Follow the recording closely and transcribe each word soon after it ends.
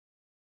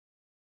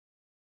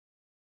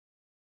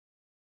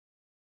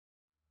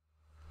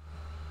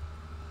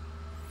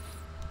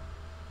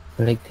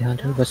Like the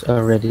hunter was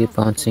already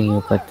pouncing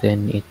you, but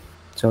then it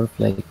sort of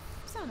like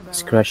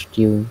scratched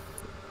you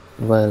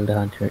while the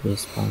hunter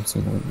is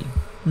pouncing on you.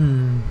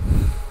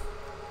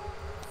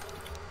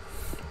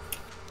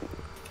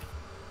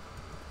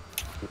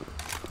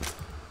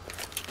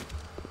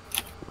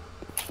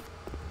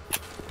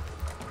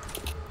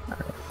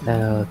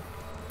 Alright,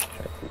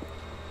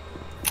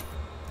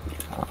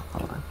 oh,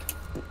 come on.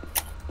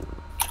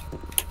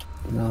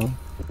 No.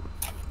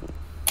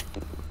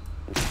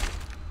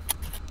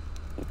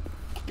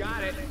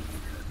 Got it.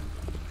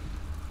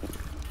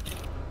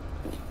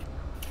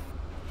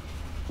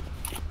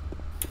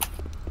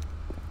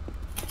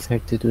 It's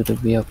hard to do the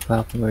wheel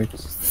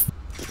backwards.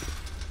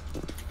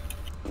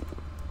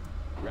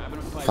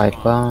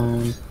 5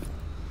 bomb.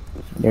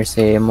 There's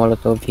a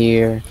Molotov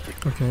here.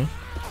 Okay.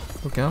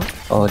 Look out.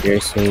 Oh,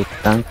 there's a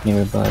tank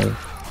nearby.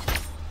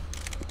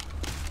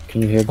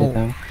 Can you hear the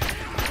tank?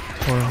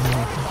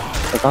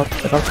 Look out,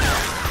 look out.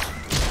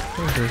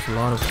 Oh, there's a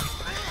lot of them.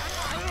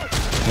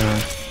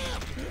 Yeah.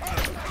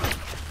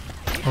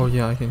 Oh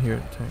yeah, I can hear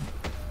it. Tank.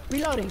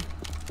 Reloading.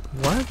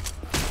 What?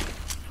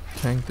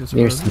 Tank this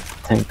There's already?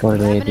 a tank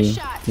already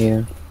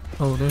here.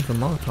 Oh, there's a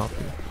Molotov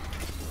here.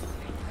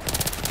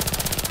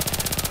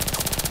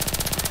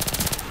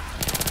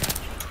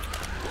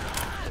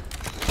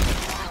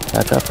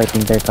 Back up, I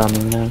think they're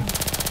coming now.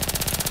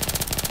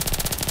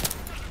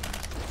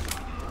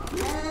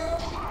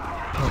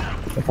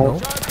 No,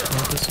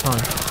 not this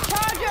time.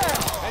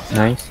 Charger!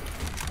 Nice.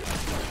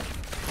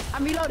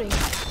 I'm reloading.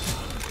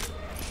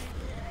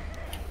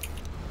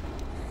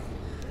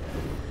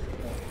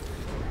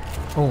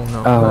 Oh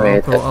no. Oh,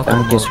 wait, I'll the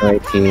go tank is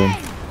right here.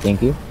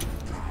 Thank you.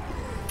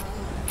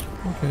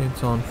 Okay,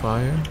 it's on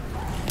fire.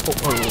 Oh,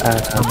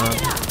 it's come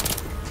out.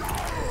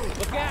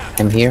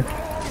 I'm here.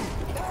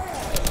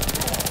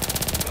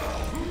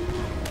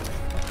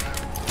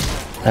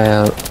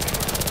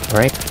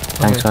 Right.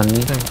 Thanks on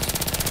me. Thanks.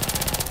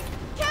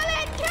 Kill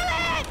it! Kill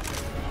it!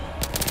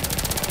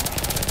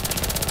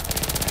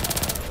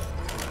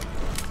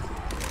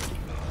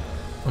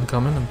 I'm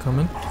coming, I'm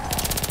coming.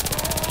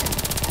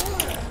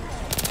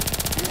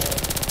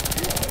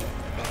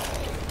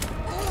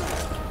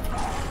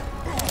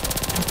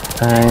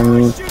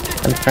 I'm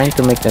trying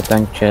to make the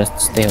tank chest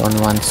stay on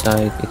one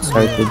side. It's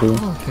hard to do.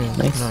 Okay,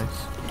 Nice.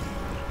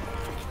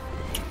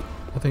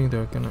 I think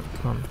they're gonna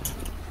come.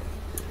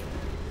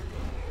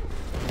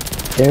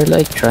 They're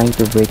like trying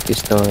to break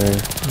this door.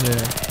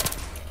 Yeah.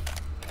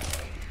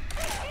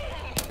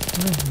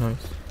 Oh,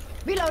 nice.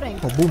 Reloading.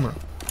 Oh, boomer.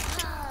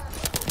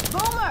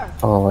 Boomer!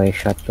 Oh, I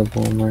shot the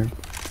boomer.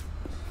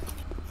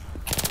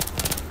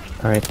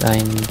 Alright,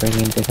 I'm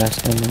bringing the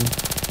gas cannon.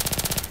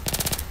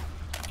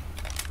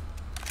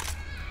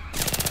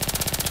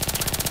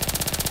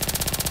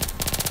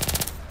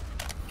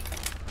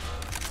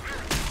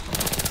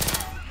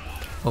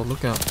 Oh,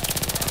 look out.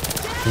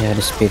 Yeah,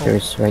 the speeder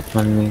is right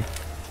on me.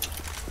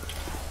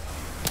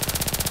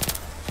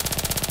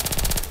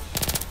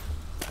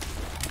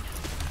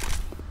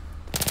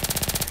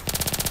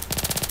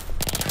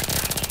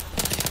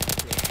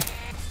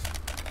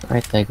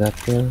 Alright, I got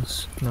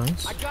kills.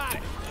 Nice. I got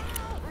it.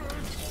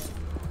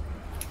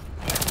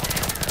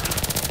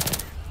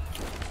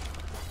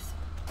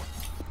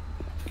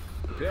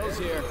 Bill's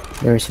here.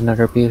 There's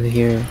another pill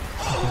here.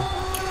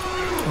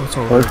 Oh, it's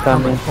over. Horde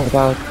coming. Look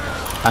out.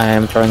 I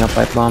am throwing a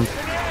pipe bomb.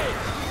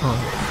 Oh,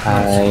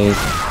 I...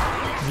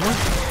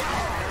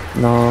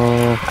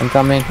 No, I'm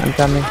coming.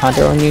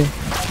 Hunter on you.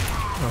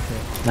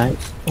 okay.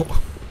 Nice.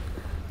 Oh.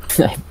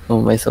 I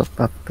blew myself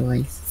up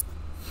twice.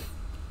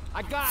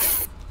 I got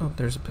it. Oh,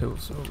 there's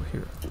pills over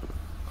here.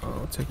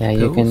 I'll take Yeah, the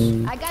you pills.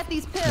 can... I got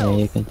these pills. Yeah,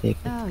 you can take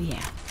it. Oh,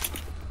 yeah.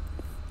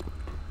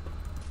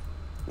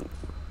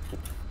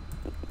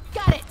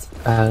 Got it!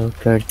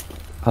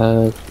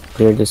 I'll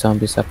clear the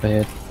zombies up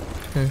ahead.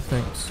 Okay,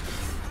 thanks.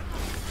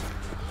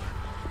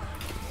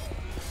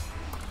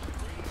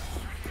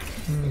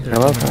 You're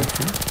welcome.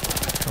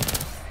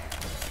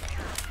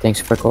 Thanks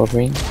for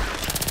covering.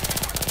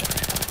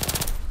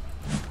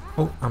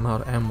 Oh, I'm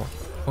out of ammo.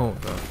 Oh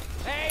god.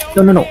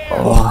 No.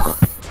 Oh,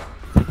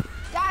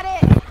 Got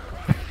it!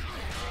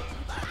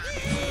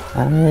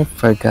 I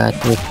forgot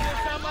it.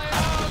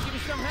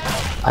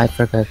 I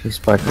forgot this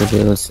part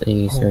reveals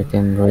a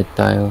certain red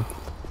tile.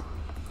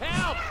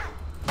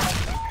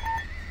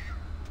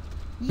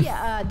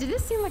 Yeah, did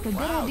this seem like a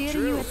good idea to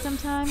you at some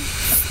time?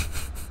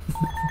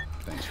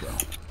 Thanks, bro.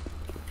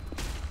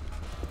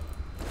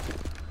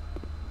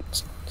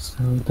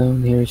 So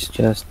down here is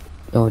just...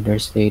 Oh,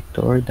 there's a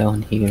door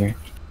down here.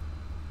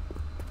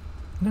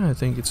 No, I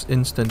think it's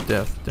instant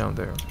death down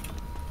there.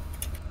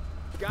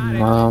 Got it.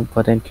 Mom,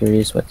 but I'm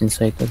curious what's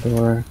inside the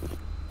door.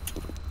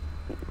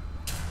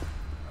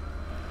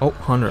 Oh,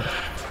 Hunter.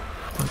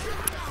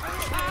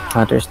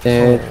 Hunter's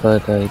dead,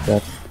 but I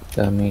got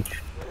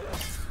damage.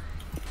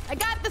 I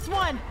got this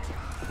one!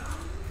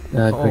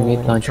 Grenade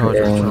launcher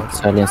charger, and charger.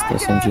 silence the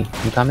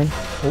SMG. I'm coming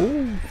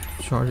Oh,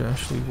 charge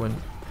actually went.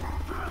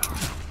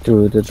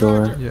 through the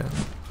door. Yeah.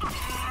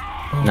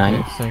 Okay,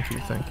 Nice. Thank you.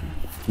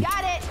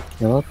 Got it!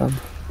 You're welcome.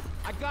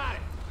 I got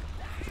it.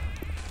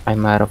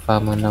 I'm out of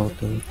ammo now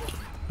too.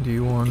 Do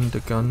you want the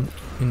gun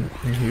in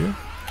here?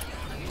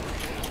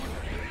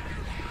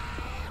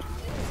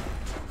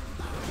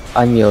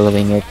 I'm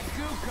yellowing it.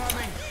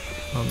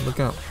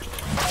 Look out.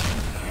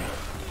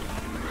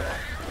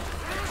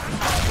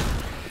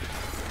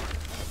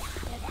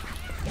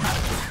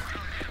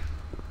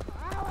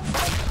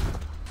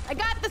 I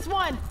got this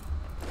one.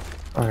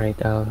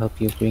 Alright, I'll help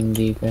you bring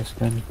the gas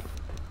gun.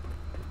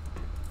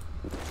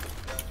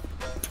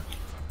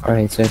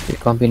 Alright, so the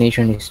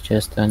combination is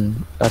just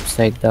an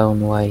upside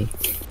down Y.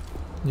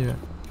 Yeah.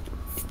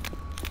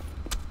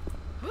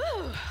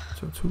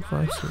 So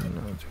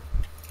 2579.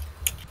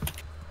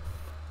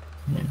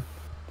 Yeah.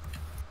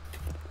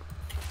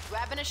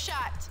 Grabbing a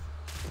shot.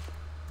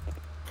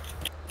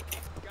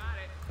 Got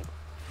it.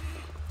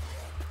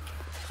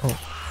 Oh.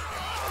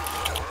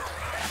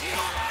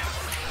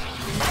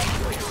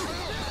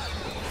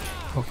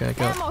 Okay, I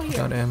got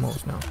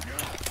ammos now.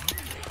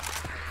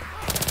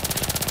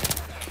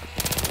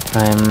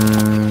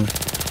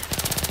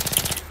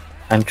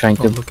 I'm trying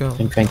Oh, look out.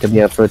 I'm trying to be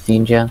a fruit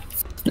ninja.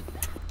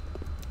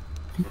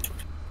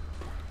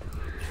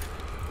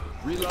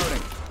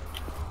 Reloading.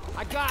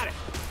 I got it.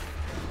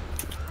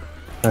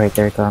 Alright,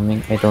 they're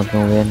coming. I don't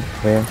know when.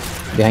 Where?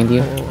 Behind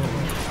you?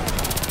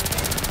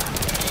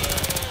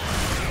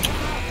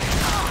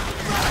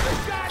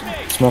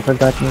 Smoker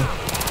got me.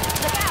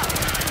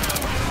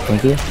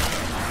 Thank you.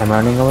 I'm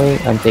running away.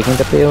 I'm taking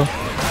the pill.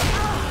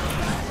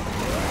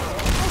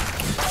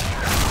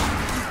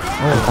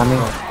 I'm coming.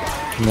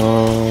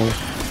 No.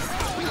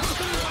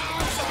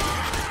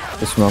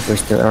 The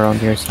smoker's still around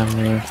here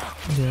somewhere.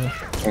 Yeah.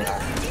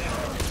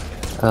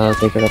 I'll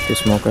take it up to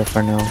smoker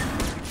for now.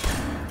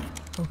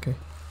 Okay.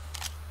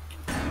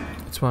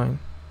 It's fine.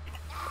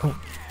 Oh,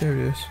 there it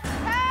is.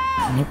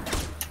 Nope.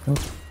 Nope.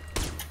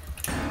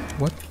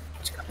 What?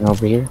 It's coming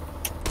over here.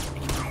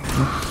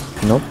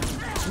 Nope.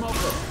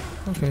 Smoker.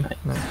 Okay,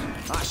 nice.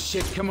 Ah,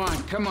 shit. Come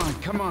on. Come on.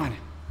 Come on.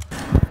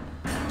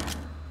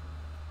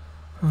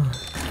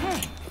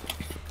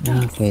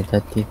 Okay,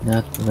 that did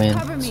not went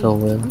Cover me. so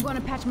well. I'm going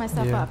to patch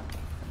myself Yeah. up.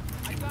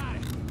 I got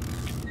it.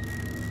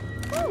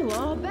 Ooh,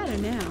 all better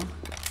now.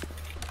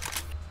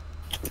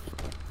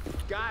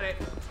 Got it.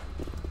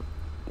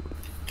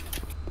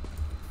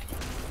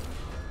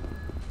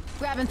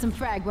 Grabbing some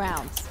frag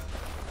rounds.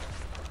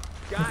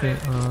 Got Okay,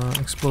 it.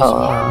 explosive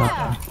Oh.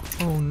 round.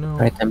 Oh no.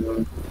 Right,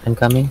 I'm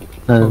coming.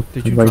 No, Oh,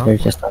 did you but drop they're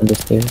one? just on the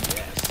stairs.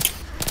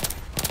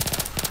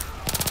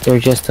 They're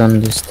just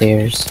on the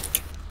stairs.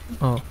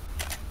 Oh,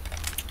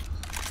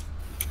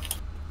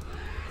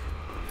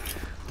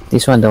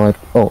 This one don't.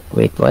 Oh,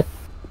 wait, what?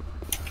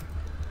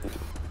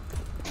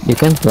 You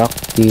can block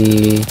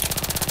the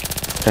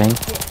strength.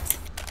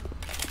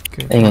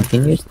 okay. Hang on,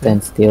 can you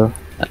stand still?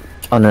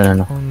 Oh, no. Oh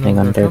no, Hang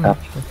on, they're they're coming. up.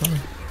 They're coming.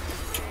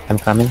 I'm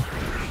coming.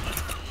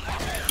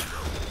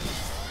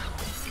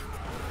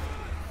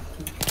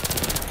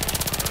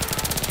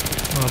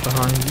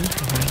 Behind you.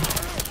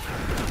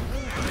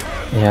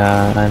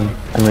 Yeah,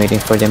 I'm waiting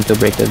for them to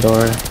break the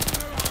door.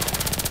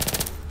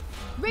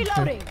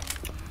 Reloading.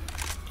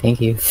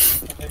 Thank you.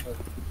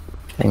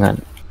 Hang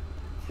on.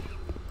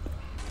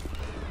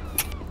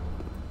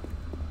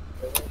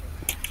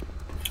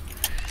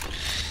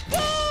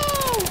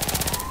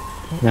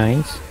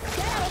 Nice.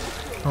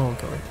 Oh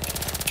god.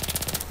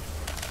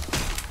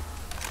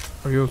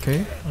 Are you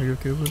okay? Are you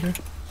okay over there?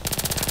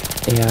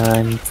 Yeah,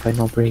 I'm fine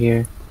over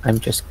here. I'm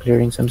just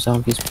clearing some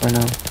zombies for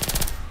now.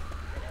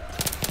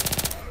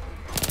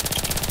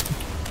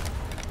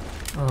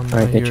 I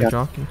Alright, the hear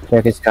Jockey.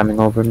 Jack is coming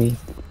over me.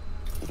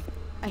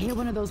 I hear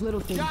one of those little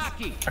things.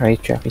 Jockey.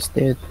 Alright, Jack is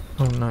dead.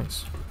 Oh,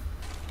 nice.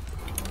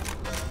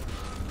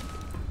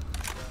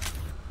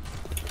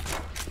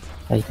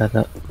 I got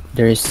that.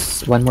 There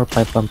is one more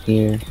pipe bomb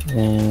here,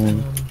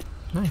 and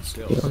Nice.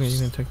 Pills. Okay, you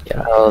can take the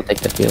yeah, I'll take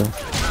the pill.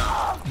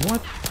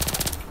 What?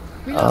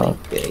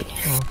 Okay.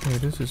 Okay,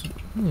 this is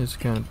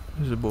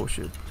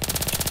bullshit.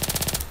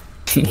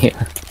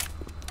 Yeah.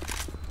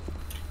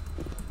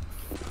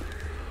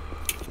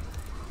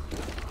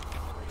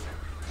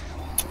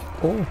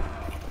 Oh.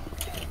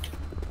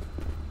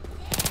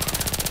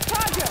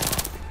 Roger.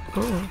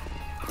 Oh.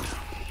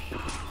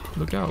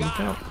 Look out, look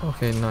out.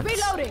 Okay, nice.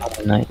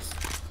 Reloading. Nice.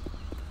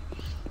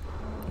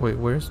 Wait,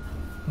 where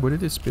did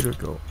this spitter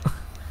go?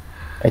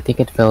 I think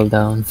it fell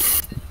down.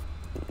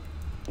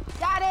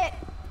 Got it.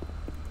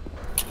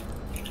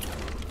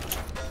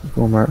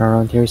 Boomer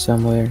around here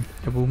somewhere.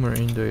 A boomer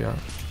in the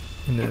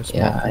small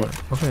Yeah, corner.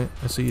 Okay,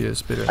 I see the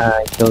spitter.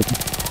 I killed it.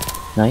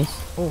 Nice.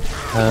 Oh.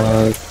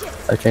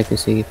 I'll try to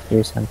see if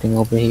there's something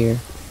over here.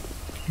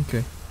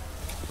 Okay.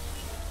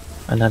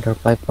 Another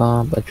pipe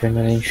bomb,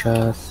 adrenaline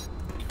shot.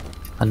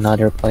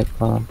 Another pipe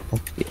bomb. Oh,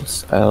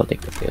 yes, I'll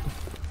take the pill.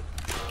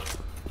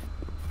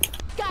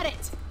 Got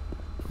it.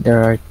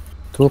 There are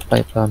 2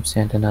 pipe bombs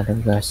and another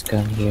gas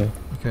gun here.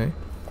 Okay.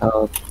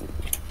 I'll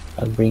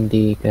bring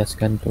the gas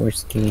gun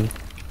towards I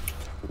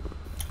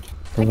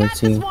got towards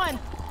this you. one.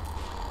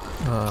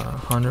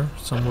 Hunter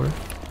somewhere.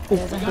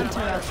 There's a hunter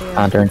out there.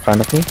 Hunter in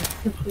front of me.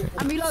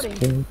 I'm reloading.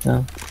 Okay,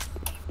 now.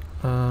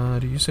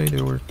 Do you say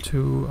there were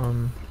two,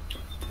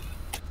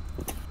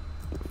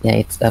 Yeah,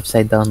 it's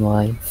upside down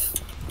Y.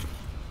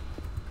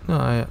 No,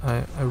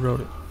 I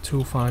wrote it.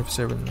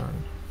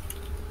 2579.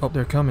 Oh,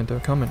 they're coming, they're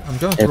coming. I'm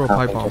gonna They're throw a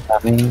pipe coming, bomb. they're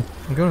coming.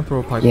 I'm gonna throw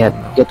a pipe Yeah,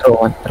 bomb now. you throw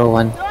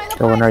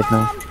one right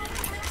now.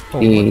 Oh,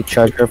 The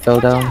charger fell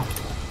down.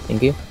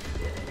 Thank you.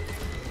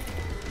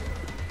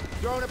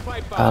 Throwing a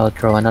pipe bomb. I'll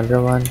throw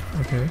another one.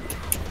 okay.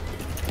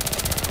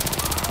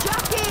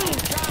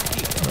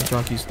 Jockey!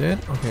 Jockey's dead.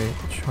 Okay,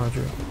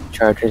 charger.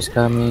 Charger's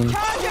coming.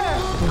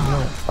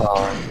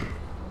 Oh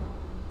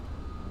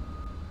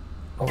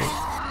Oh, no.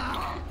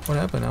 What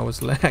happened? I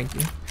was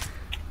lagging.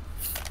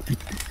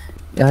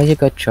 yeah, you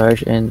got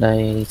charged and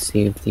I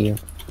saved you.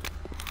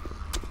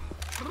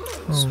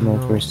 Oh,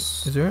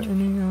 Smokers. no. Is there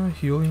any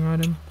healing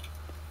item?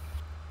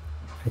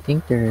 I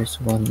think there's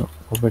one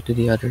over to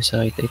the other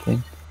side, I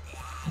think.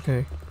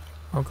 Okay,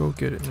 I'll go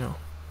get it now.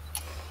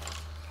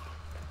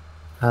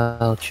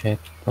 I'll check.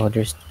 Oh,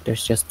 there's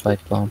just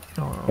pipe bomb.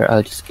 Oh, no. Here,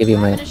 I'll just give you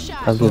my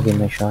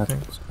shot.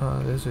 Thanks.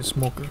 There's a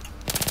smoker.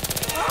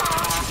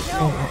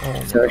 Oh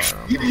my Sorry. God,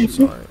 I'm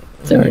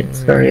sorry.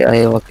 Sorry,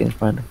 I walked in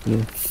front of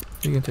you.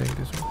 You can take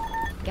this one.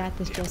 Got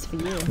this just for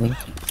you. Thank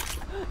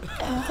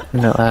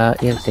you. No,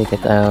 you take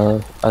it. I'll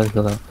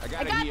heal up. I I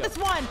gotta got heal. this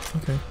one!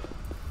 Okay.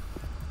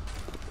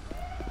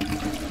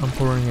 I'm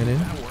pouring it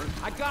in.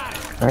 I got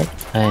it.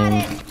 Alright,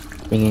 I'm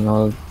bringing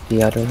all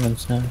the other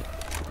ones now.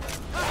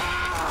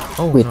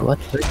 Oh, Wait, no. what?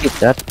 Where did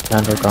that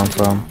thunder come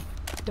from?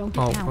 Don't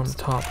get Oh, from pounced.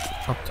 top.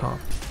 Up top.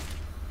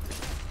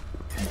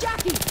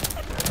 Jockey!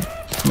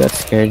 That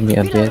scared me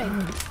a bit.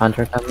 Reloading.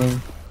 Hunter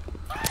coming.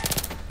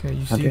 Okay,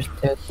 you Hunter's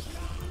dead.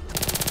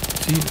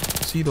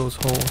 see those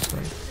holes,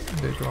 like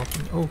they're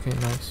dropping. Okay,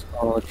 nice.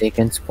 Oh, they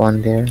can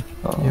spawn there.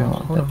 Oh, Yeah,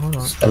 hold on.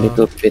 that's a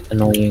little bit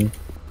annoying.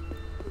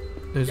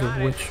 There's a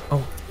witch.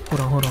 Oh,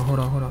 hold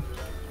on.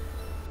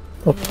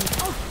 Oh.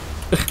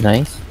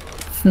 Nice.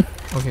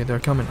 Okay, they're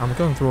coming. I'm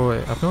gonna throw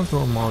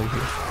a molly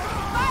here.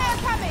 Fire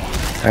coming!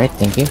 Alright,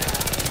 thank you.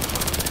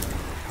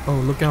 Oh,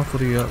 look out for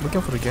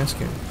the gas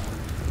can.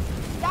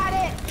 Got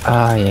it!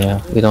 Ah,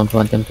 yeah. We don't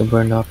want them to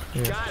burn up.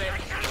 Yeah. Got it.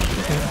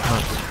 Okay,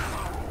 nice.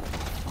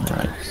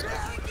 Nice.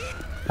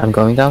 I'm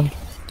going down.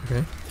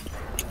 Okay.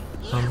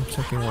 I'm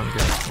checking one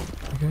gas can.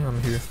 Okay,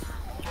 I'm here.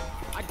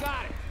 I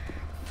got it.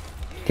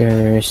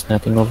 There's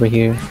nothing over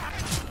here.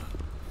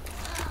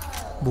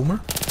 Boomer.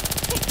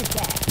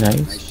 Nice.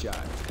 Nice shot.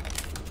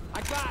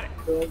 I got it.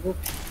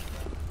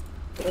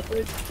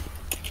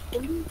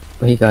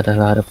 We got a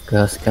lot of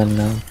gas gun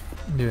now.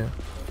 Yeah.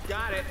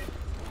 Got it.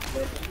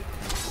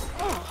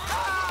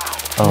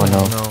 Oh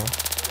no, No.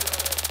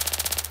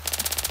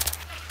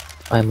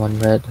 I'm on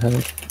red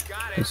health.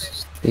 Got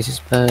it. This is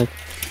bad.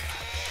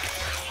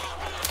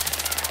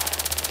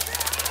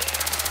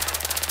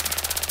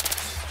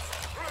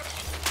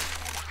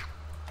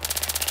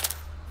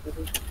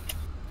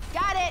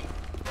 Got it!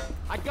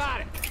 I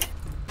got it.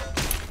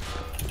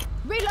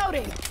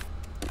 Reloading!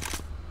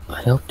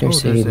 I hope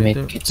there's a there's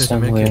medkit a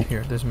somewhere. medkit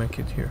here. There's a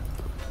medkit here.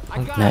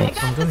 I got Nice.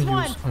 it.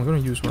 I'm gonna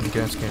use one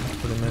gas can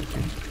for the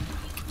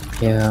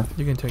medkit. Yeah.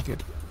 You can take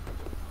it.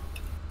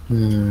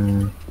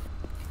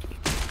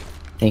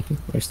 Thank you.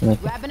 Where's the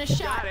medkit? Grabbing a Got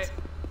shot. it.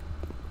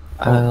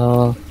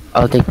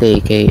 I'll take the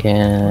AK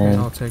And and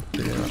I'll take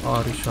the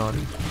Audi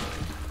shotty.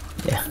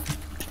 yeah.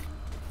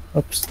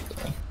 Oops.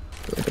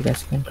 Go the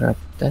gas can grab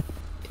that.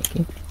 Thank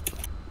you.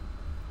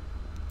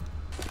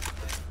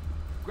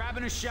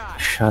 Grabbing a shot.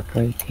 Shot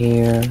right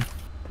here.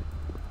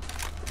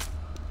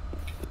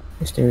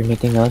 Is there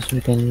anything else we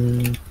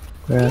can We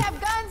grab?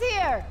 have guns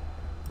here!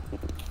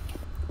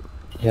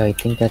 Yeah, I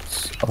think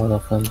that's all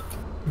of them.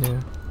 Yeah.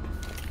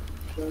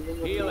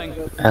 Healing.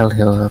 I'll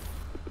heal up.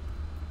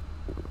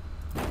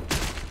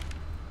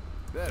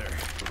 Better.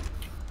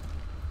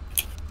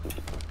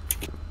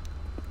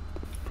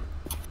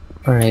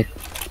 Alright.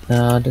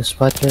 The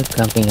spot you're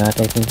camping at,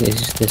 I think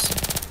this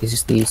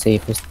is the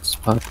safest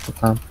spot to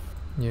camp,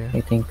 Yeah.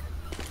 I think.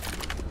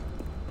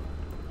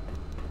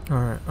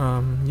 Alright,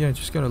 yeah,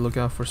 just gotta look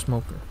out for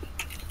smoker.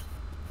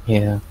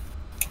 Yeah.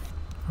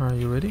 Alright,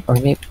 you ready?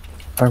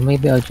 Or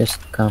maybe I'll just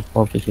camp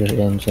over here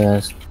and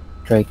just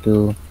try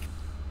to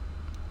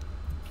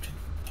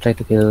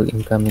kill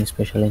incoming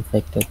special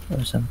infected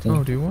or something.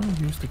 Oh, do you want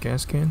to use the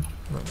gas can?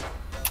 Like,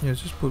 yeah,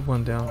 just put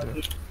one down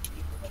there.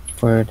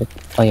 For the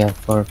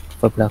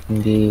for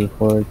blocking the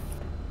horde.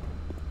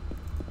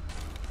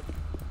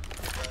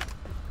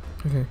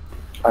 Okay,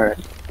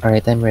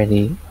 Alright, I'm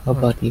ready. How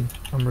about you?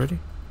 I'm ready.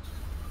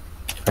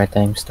 Right,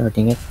 I'm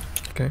starting it.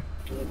 Okay.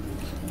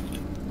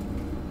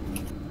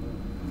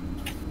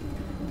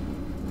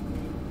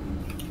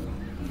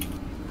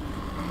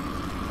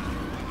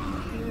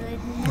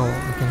 Oh,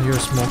 I can hear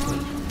smoke.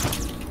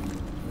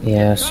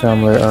 Yeah,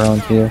 somewhere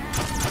around here.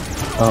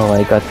 Oh,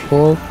 I got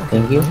pulled.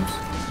 Thank you.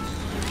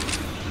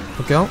 Nice.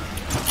 Look out.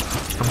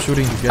 I'm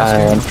shooting the gas I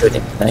can. am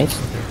shooting. Nice.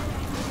 Okay.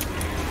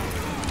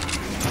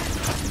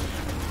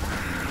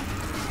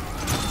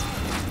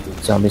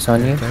 Zombies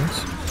on you.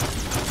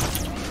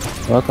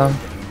 Thanks. Welcome.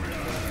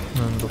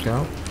 And look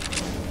out.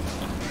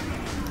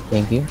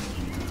 Thank you.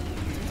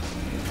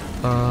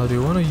 Do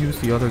you want to use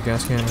the other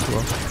gas can as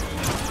well?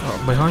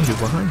 Behind you,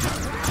 behind you.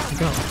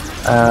 Look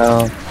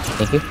out.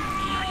 Thank you.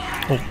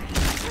 Oh.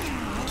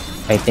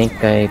 I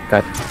think I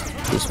got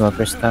the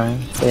smokers down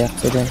by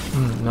accident.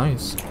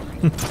 Nice.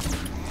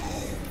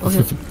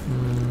 Okay.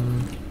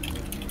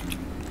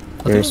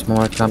 There's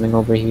more coming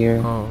over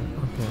here. Oh,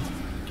 okay.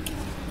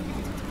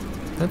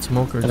 That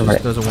smoker just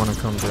Alright. doesn't want to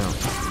come down.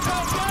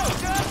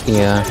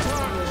 Yeah.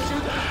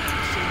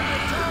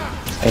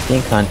 I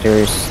think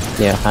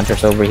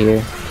Hunter's over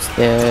here. It's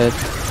dead.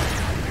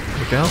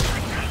 Look out.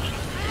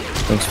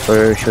 Thanks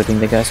for shooting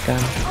the gas can.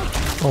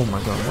 Oh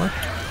my god, what?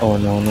 Oh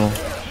no.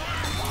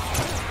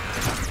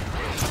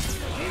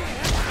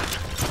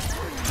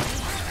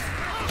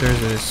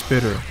 There's a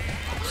spitter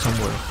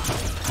somewhere.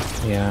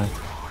 Yeah.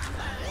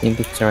 I think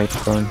it's right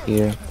down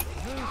here.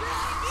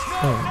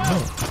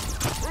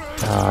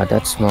 Oh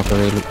That smoker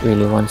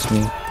really wants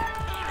me.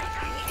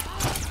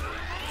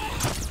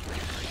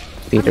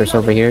 Peter's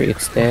over here,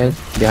 it's dead.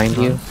 Behind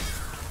you. no.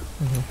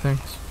 Okay,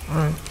 thanks.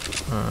 Alright.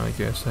 I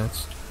guess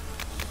that's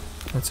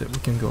it. We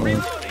can go.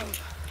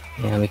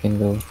 Yeah, we can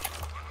go.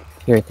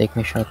 Here, take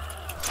my shot.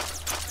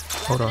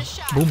 Hold on.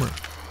 Boomer.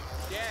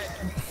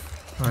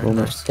 Alright,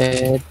 Boomer's nice.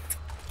 dead.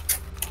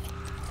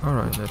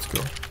 Alright, let's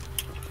go.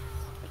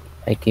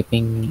 I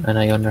keeping an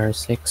eye on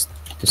R6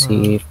 to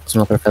see if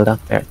smoker fell down.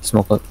 There,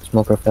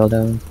 smoker fell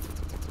down.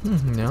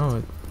 Now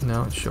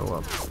it show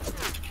up.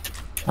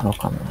 Oh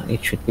come on,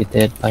 it should be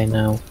dead by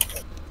now.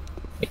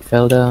 It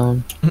fell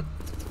down.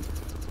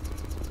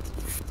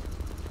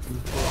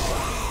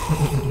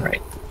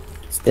 Right,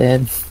 it's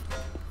dead.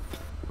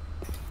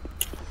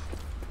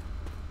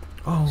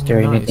 Oh, Is there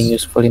anything nice.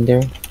 useful in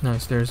there?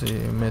 Nice. There's a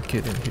med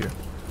kit in here.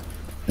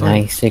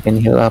 Nice, I can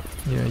heal up.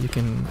 Yeah, you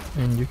can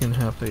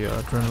have the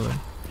adrenaline.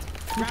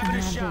 Grabbing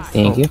a shot.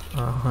 Thank you.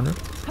 Hunter.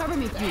 Cover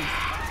me, please.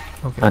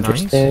 Okay,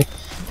 Hunter's nice. dead.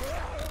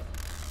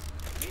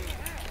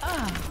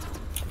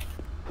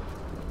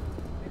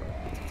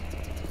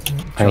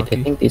 Alright, I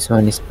Jockey. think this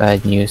one is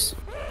bad news.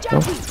 No?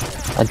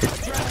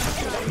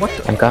 What?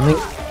 I'm coming.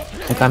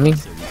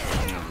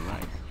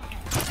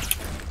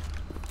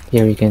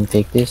 Here, you can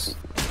take this.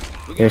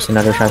 Here's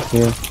another shot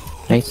here.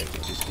 Nice.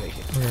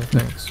 Okay,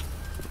 thanks.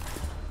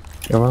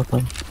 You're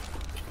welcome.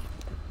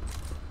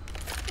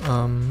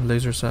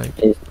 Laser sight.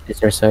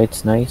 Laser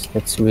sight's nice.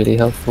 That's really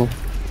helpful.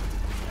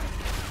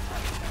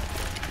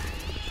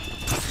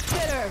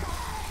 Spitter.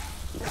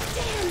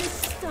 Damn, this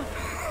stuff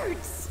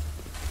hurts.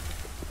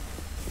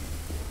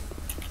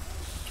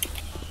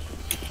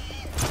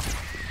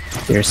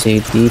 There's a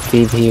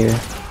defib here.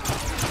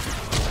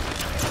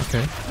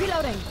 Okay.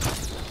 Reloading.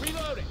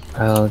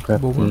 I'll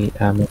grab Boomer.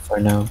 the ammo for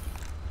now.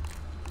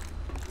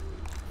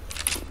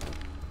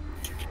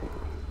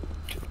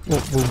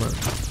 Oh, boomer.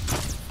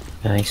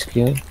 Nice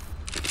kill.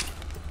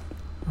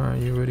 Are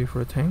you ready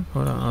for a tank?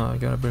 Hold on. I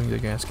gotta bring the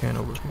gas can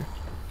over here.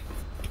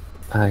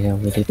 Yeah,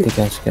 we need the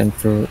gas can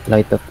to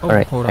light up. Oh,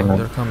 Alright, hold hang on. on.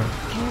 They're coming.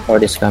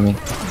 Horde is coming.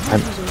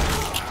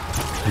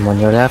 I'm on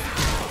your left.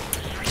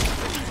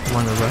 I'm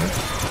on the right.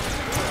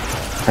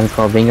 I'm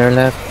covering your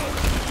left.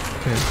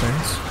 Okay,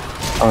 thanks.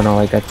 Oh no,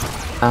 I got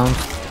found.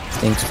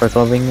 Thanks for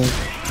covering me.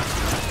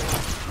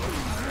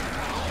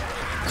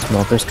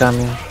 Smoker's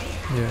coming.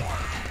 Yeah.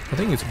 I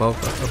think it's above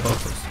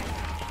us.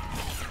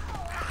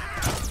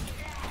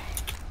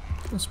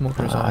 The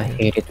smoker's I on here.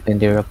 hate it when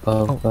they're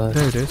above Oh, us.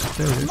 there it is.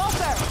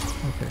 Smoker.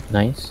 Okay.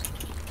 Nice.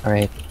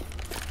 Alright.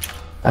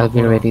 I'll be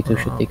hold on, ready to hold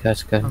shoot on. the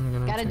gas gun. I'm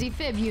gonna Got a take-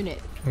 defib unit.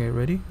 Okay,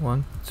 ready?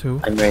 1, 2,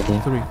 I'm ready.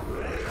 3.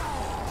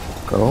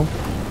 Go.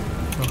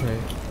 Okay,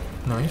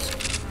 nice.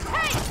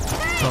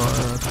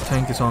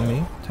 Tank is on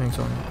me. Tank's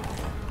on me.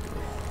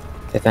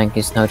 The tank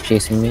is now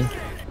chasing me.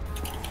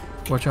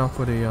 Watch out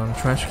for the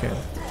trash can.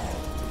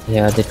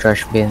 Yeah, the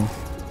trash bin.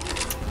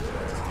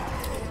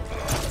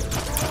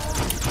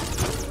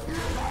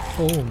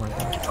 Oh my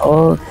god.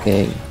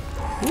 Okay.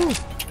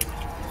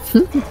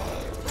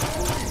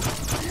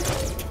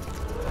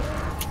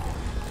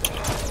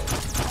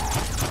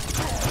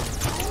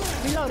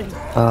 Reloading.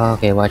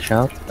 Okay, watch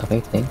out. Okay,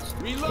 thanks.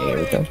 There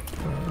we go.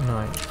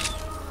 Nice.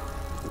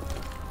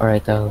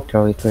 Alright, I'll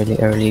throw it really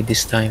early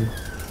this time.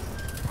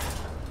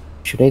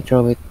 Should I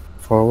throw it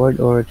forward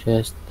or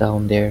just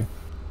down there?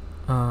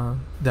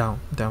 Down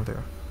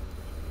there.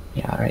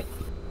 Yeah, alright.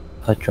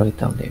 I'll throw it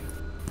down there.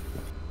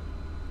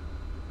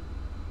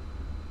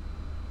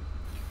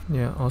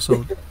 Yeah.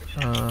 Also,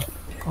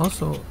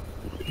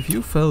 if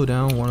you fell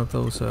down one of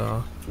those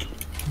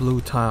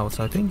blue tiles,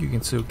 I think you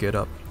can still get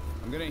up.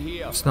 I'm gonna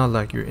heal. It's not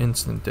like you're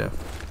instant death.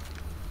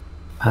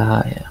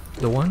 Yeah.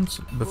 The ones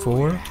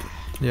before,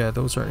 yeah,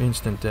 those are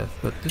instant death.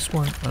 But this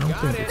one, I don't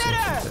think it's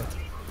instant death.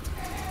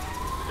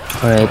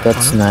 Alright,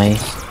 that's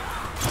nice.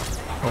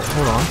 Oh,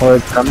 hold on. Or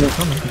coming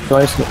Coming.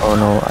 towards me. Oh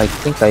no, I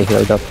think I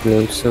healed up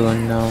real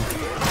soon now.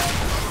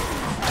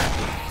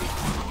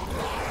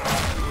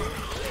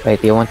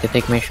 Right, you want to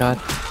take my shot?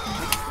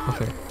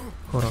 Okay,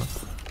 hold on.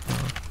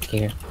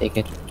 Here, take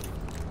it.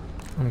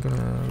 I'm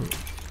gonna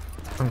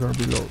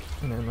reload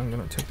and then I'm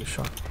gonna take the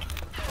shot.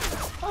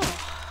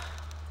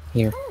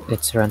 Here,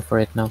 let's run for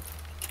it now.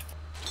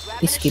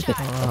 Please keep it.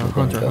 There we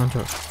Hunter, go.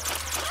 Hunter.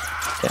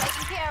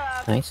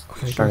 Yeah. Nice.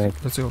 Okay, Alright.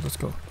 let's go, let's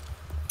go.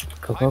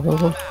 Go, go, go,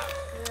 go.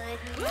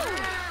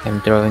 I'm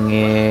throwing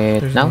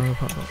it There's now. another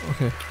pop-up.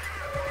 Okay.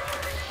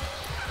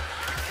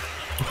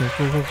 Okay,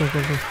 go, go, go,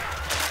 go, go.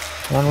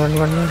 Run, run,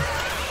 run, run.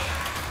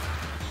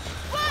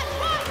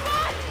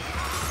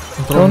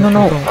 I'm No, throwing, no,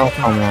 no. I'm throwing, Oh,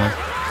 come on.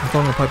 I'm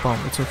throwing a pipe bomb.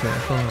 It's okay, I'm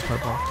throwing a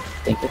pipe bomb.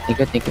 Take it, take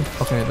it, take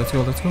it. Okay, let's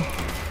go, let's go.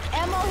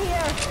 Ammo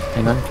here.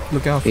 Hang on.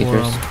 Look out for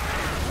Peters. look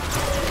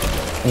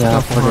Yeah,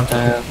 out for for the Hunter.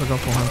 tile. Look out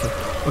for Hunter.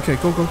 Okay,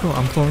 go, go, go.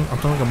 I'm throwing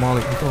a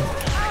molly. I'm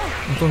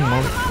throwing a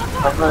molly.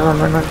 Run, run, run,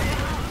 run, run.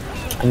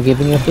 I'm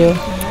giving you a kill.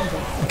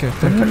 Okay,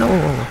 thank you. No,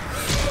 no, no.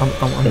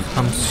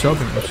 I'm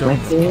shoving. I'm shoving.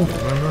 Thank you.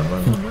 Run, run,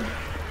 run, run, run.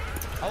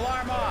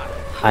 Alarm on.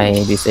 I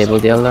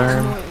disabled the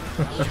alarm.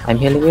 I'm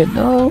healing it.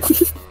 No.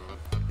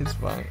 It's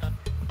fine.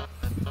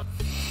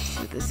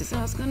 So this is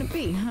how it's gonna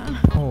be, huh?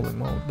 Holy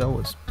moly, that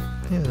was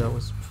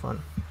fun.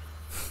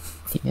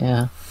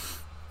 Yeah.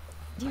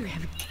 You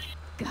have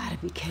gotta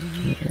be kidding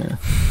me. Yeah.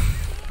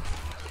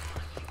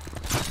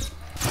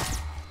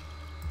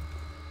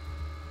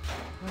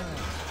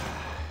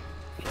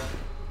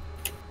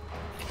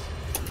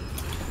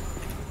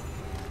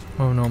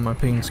 Oh no, my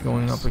ping's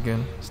going up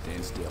again.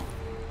 Stand still.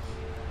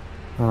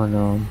 Oh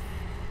no.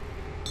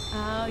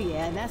 Oh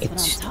yeah, that's what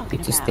I'm talking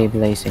It's about.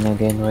 stabilizing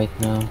again right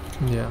now.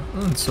 Yeah,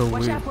 it's so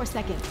Watch weird. out for a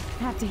second.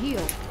 Have to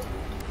heal.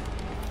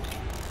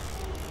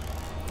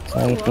 So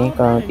I think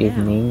around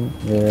evening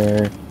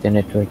where the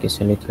network is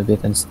a little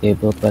bit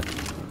unstable, but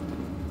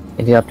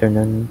in the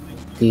afternoon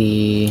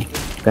the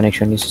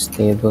connection is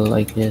stable,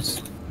 I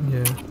guess.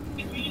 Yeah.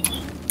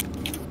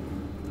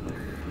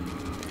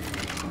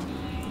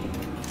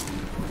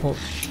 Oh,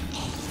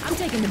 I'm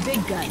taking the big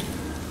gun.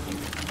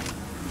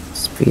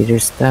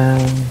 Speeder's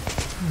down.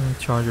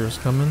 charger's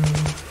coming.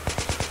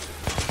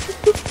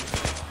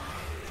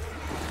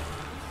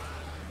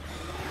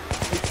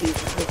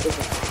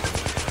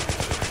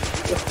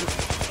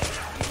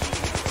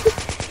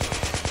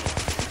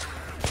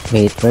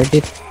 Wait, where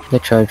did the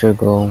charger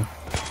go?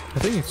 I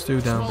think it's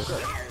still down there.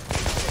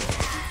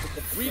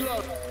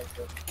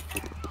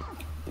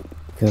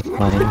 Good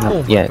one.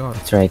 Oh my Yeah, God.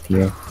 it's right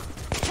here.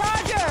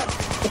 Charger!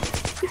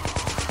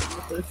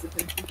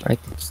 Right,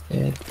 it's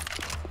dead.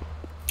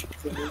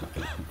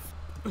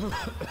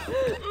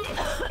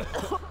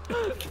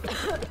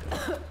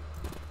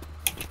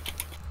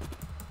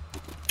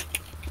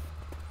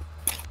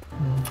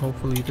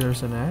 Hopefully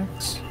there's an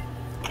axe.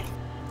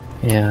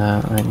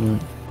 Yeah,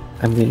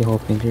 I'm really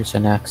hoping there's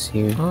an axe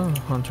here. Ah,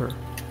 hunter.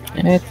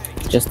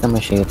 It's just a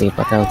machete,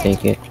 but I'll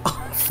take it.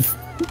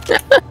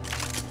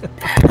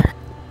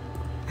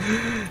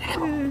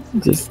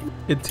 Just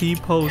It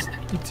T-posed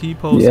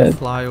Yeah. and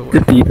fly away.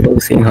 the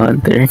T-posing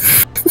hunter.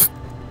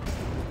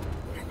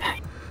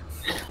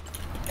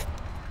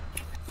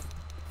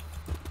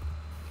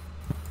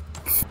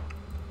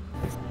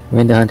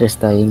 When the hunter's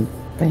dying,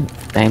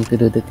 time to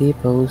do the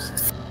T-pose.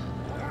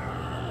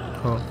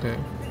 Okay.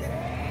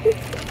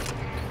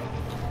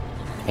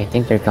 I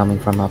think they're coming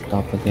from up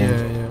top Yeah,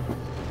 again. yeah.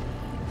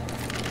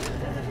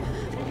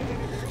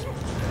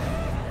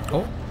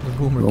 Oh, the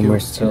boomer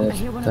Boomer's killed. I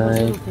hear one of those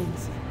little died.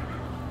 things.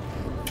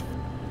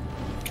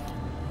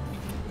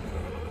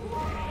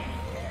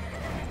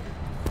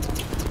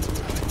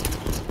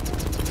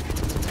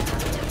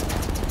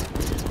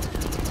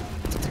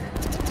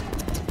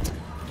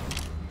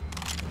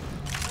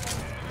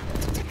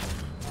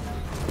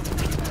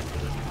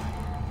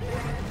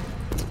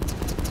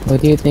 What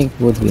do you think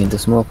would win, the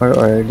smoker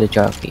or the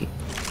jockey?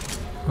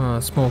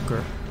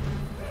 Smoker.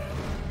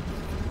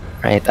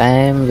 Right,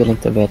 I'm willing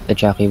to bet the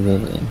jockey will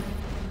win.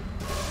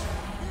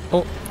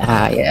 Oh,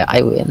 Ah, yeah,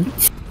 I win.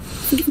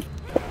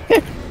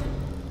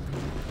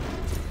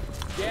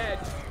 Dead.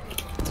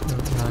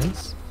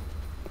 nice.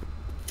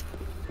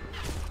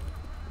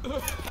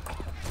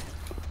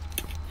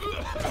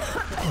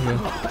 Okay.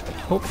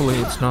 Hopefully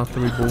it's not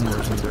 3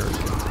 boomers in there.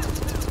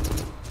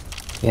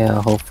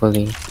 Yeah,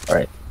 hopefully.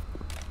 Alright,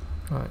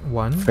 Alright,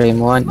 1. frame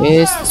 1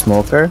 is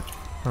smoker.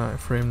 Alright,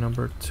 frame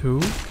number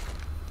 2.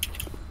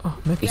 Oh,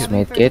 He's medkit.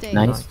 made kit,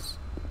 nice.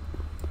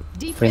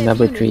 Deep Frame fib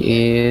number unit 3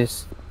 here.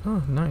 is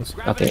Oh, nice.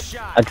 okay,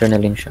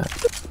 adrenaline shot.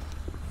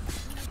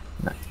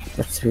 Nice.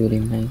 That's really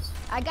nice.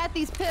 I got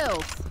these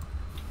pills.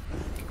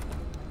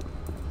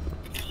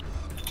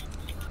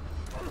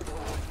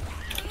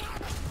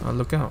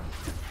 Look out.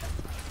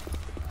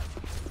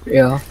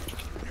 Yeah.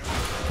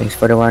 Thanks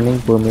for the warning.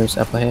 Boomers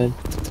up ahead.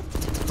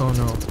 Oh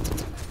no.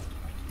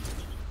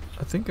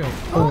 I think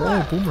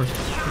oh, boomers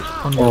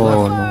on the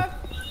Oh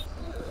left.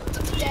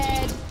 no.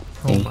 Dead.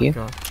 Oh Thank my you.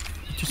 god.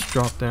 It just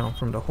dropped down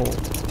from the hole.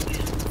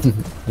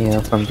 Yeah,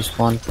 from the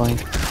spawn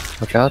point.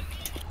 Watch out.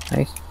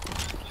 Nice.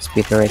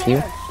 Speeder right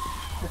here.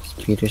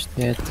 Speeder's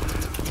dead.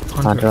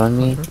 Hunter on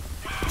me. Hunter.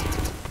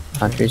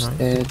 Hunter's nice.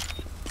 dead.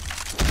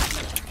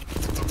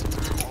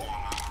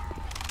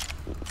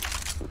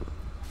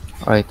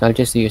 Alright, I'll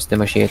just use the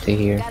machete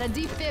here. Got a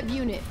deep fib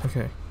unit.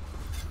 Okay.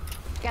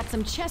 Got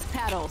some chest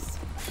paddles.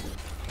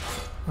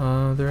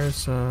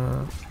 There's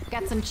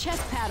Got some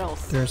chest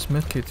paddles. there's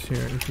medkits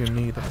here if you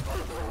need them.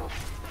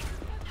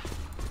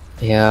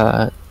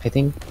 Yeah, I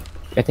think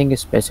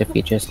it's best if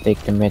you just take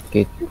the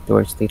medkit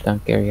towards the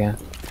tank area.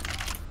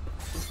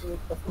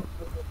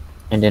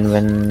 And then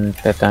when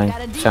the tank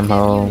Got a defib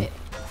somehow unit.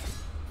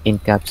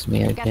 incaps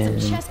me Got some again,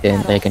 chest then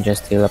I paddles. can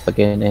just heal up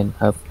again and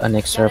have an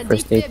extra Got a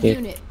first aid defib kit.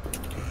 unit.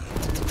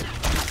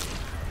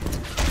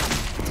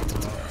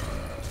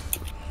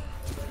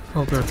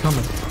 Oh, they're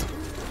coming.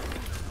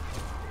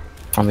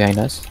 From behind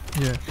us.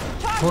 Yeah.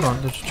 Hold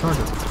on, there's a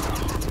charger.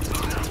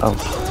 Oh.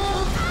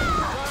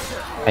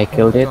 I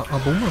killed it. A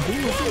boomer,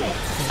 boomer.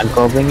 I'm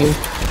covering you.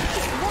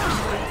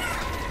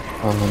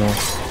 Oh no.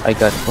 I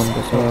got one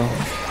as well.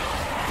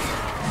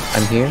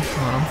 I'm here.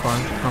 Oh, I'm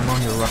fine. I'm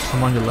on your right.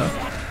 I'm on your left.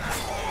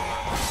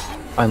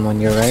 I'm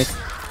on your right.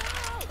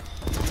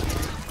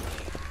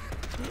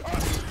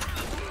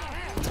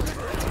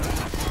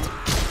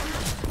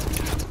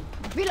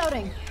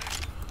 Reloading.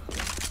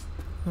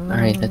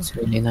 Alright, that's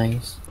really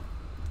nice.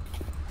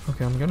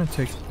 Okay, I'm gonna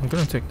take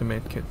the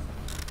med kit.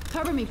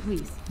 Cover me,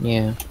 please.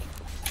 Yeah.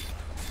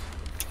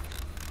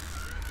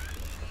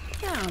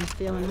 Yeah, I'm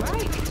feeling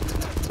right.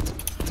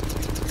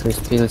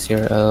 First pills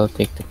here, I'll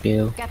take the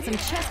pill. Got some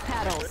chest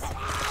paddles.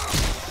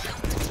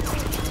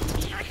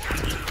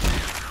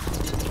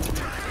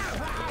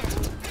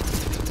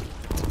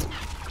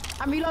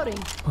 I'm reloading.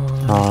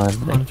 Oh,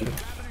 thank you.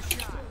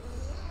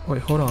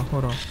 Wait, hold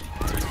on.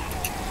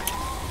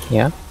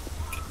 Yeah?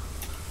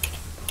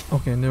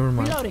 Okay, never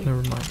mind. Reloading.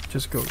 Never mind.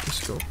 Just go.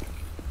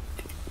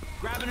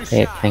 Grabbing a Wait,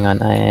 shot. hang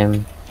on, I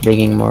am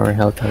digging more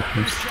health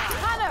items.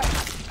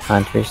 Hunter.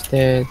 Hunter's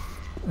dead.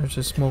 There's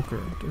a smoker.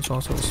 There's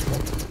also a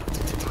smoker.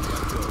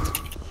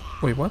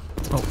 Wait, what?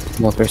 Oh,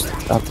 Smoker's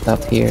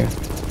up here.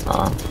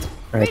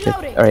 Alright,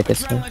 Reloading. alright,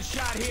 that's good. Adrenaline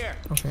shot here.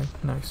 okay,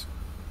 nice.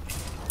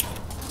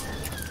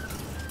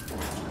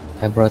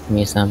 I brought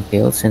me some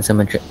pills and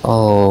some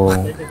Oh.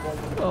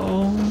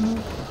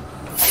 Oh.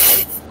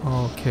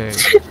 Okay.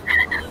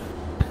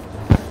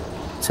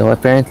 So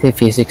apparently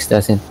physics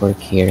doesn't work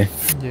here.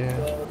 Yeah.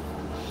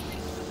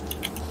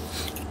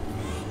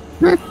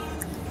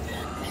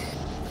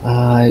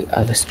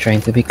 I was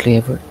trying to be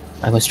clever.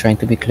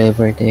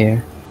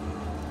 There.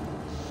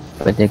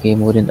 But the game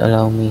wouldn't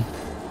allow me.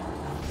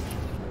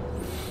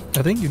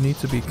 I think you need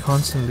to be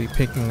constantly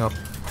picking up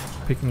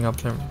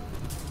them,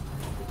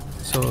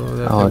 so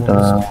that Oh, they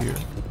won't disappear.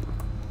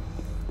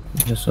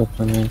 The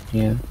supplement,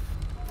 yeah.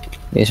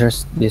 These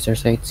are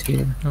sites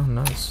here. Oh,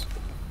 nice.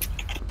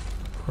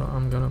 Well,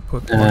 I'm gonna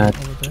put Uh, one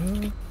over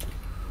there.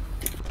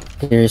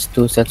 There's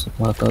 2 sets of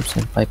Molotovs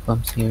and pipe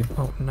bombs here.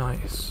 Oh,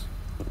 nice.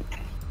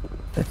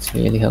 That's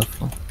really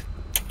helpful.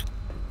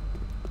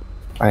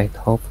 Alright,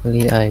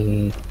 hopefully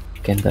I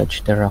can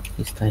dodge the rock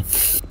this time.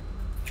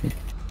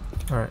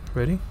 All right,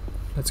 ready?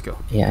 Let's go.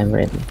 Yeah, I'm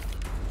ready.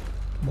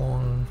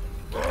 One.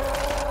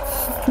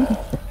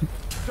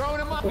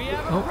 Throwing him up. We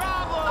have a Oh.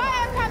 problem.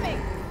 Fire coming.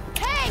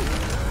 Hey.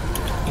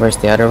 Where's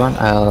the other one?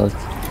 Oh,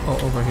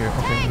 over here.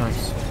 Okay,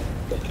 nice.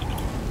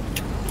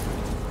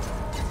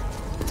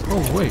 Oh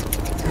wait,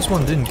 this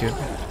one didn't get.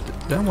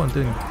 That one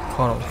didn't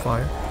caught on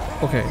fire.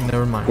 Okay,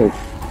 never mind. Oh.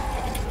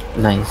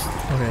 Nice.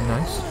 Okay,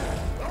 nice.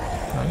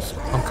 Nice.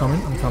 I'm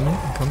coming.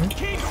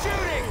 Keep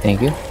shooting.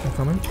 Thank you. I'm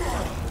coming.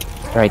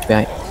 Right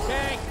behind.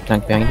 Tank.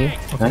 Tank behind you.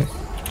 Okay.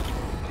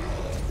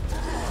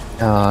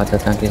 Nice. The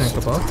tank is Tank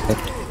above.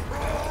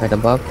 right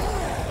above.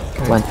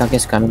 Okay. One tank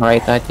is coming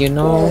right at you.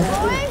 No.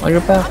 On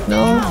your back.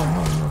 No. No.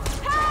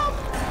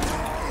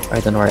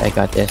 Alright, don't worry. I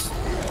got this.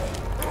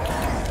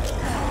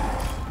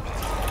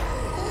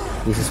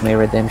 This is my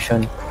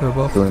redemption. They're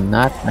above. Do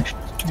not touch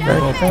They're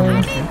above coming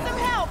at you. Some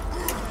help.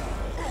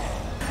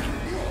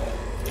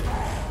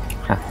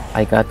 Ha,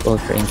 I got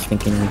ultra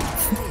instinct in me.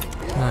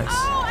 Nice.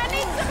 Oh, I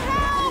need some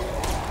help.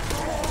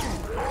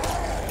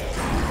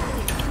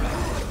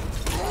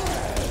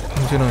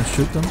 I'm gonna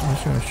shoot them.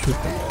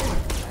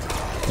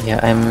 Yeah,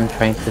 I'm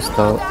trying to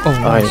stall. Oh,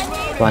 Alright,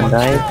 nice. one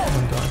died.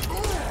 One died.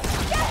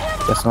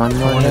 Just one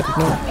more One left. hit.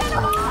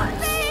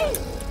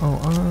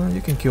 Oh,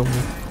 you can kill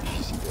me.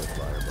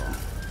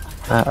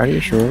 Are you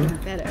sure?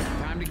 Better.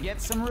 Time to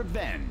get some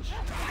revenge.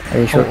 Are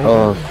you sure?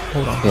 Oh,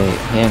 Hold on. okay.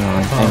 Hang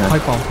on.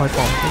 Pipe bomb.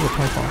 There's a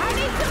pipe bomb.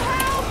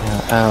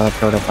 I'll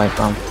throw the pipe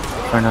bomb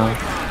for now.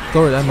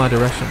 Throw it at my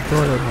direction.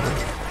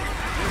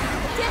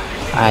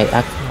 I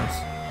act. Nice.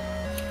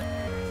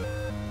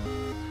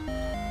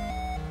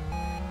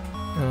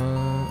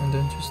 And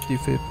then just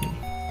defib me.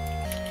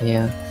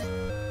 Yeah.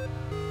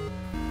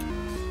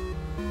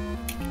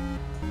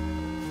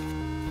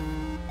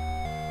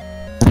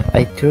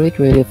 I threw it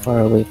really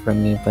far away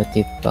from me, but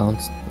it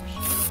bounced.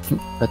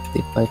 But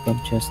the pipe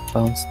bomb just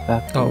bounced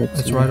back. Oh, towards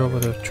it's me. right over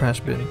the trash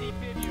bin.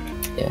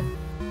 Yeah.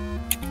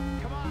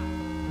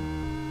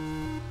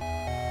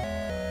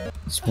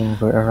 It's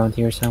over around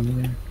here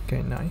somewhere.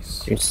 Okay,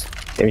 nice. There's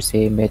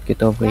a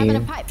medkit over Grabbing a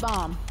here. pipe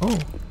bomb.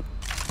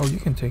 Oh, you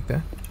can take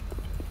that.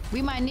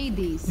 We might need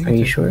these. can Are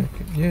you take sure?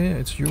 that. Yeah,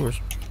 it's yours.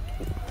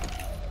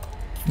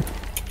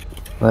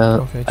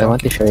 Well, Okay, I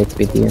want to Jockey. share it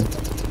with you.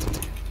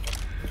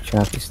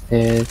 Jockey's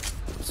dead.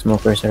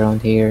 Smokers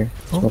around here.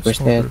 Oh, Smokers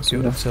smoker dead.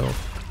 killed himself.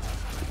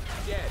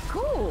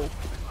 Cool.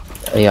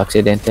 I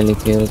accidentally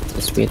killed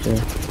the speeder.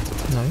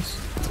 Nice.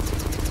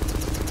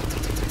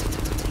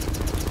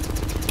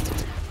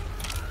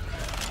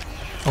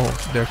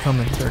 Oh, they're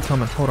coming. They're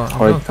coming. Hold on. I'm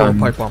Horde gonna throw a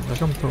coming. pipe bomb. They're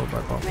gonna throw a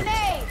pipe bomb.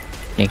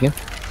 Thank you.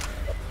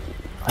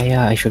 Oh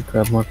yeah, I should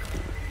grab more.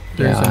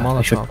 There's a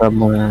I should Molotov. grab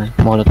more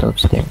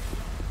Molotovs there.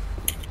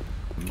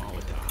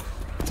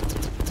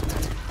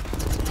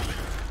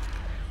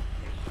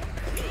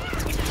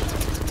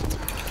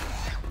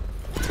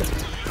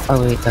 Oh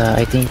wait,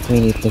 I think we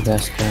need the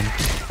gas can.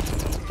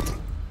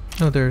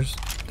 No,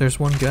 there's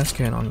one gas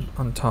can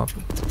on top.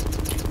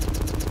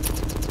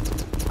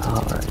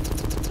 Alright.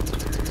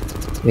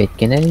 Wait,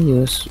 can I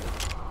use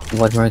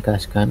one more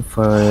gas can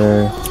for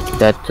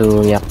that to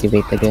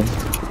reactivate again?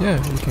 Yeah,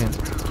 you can.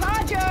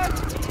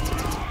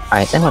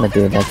 Alright, I wanna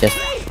do that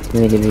just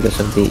really because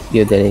of the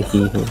utility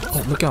here.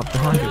 Oh, look out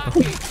behind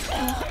you.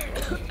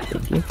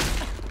 Thank you.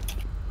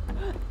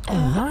 Oh,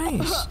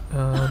 nice.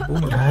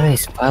 Boomer.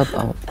 Nice,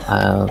 wow.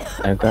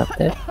 I'll grab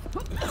that.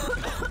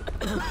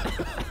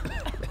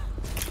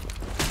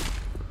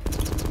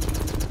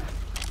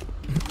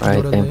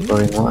 Alright, What are I'm they?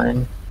 pouring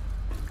one.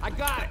 I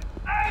got it.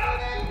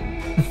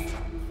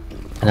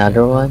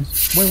 Another one.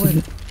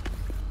 Wait.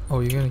 Oh,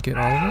 you're gonna get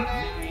all of it?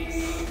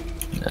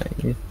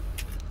 Nice.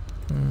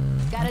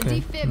 Got a Okay,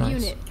 defib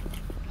nice. unit.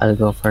 I'll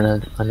go for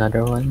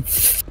another one.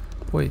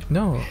 Wait,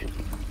 no.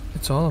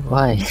 It's all of them.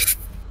 Why?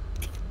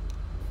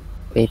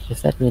 Wait,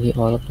 is that really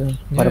all of them?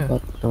 What Yeah.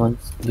 about the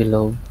ones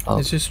below? Oh,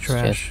 It's just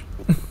trash.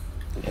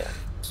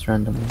 It's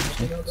random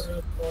shit.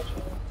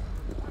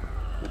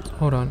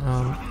 Hold on.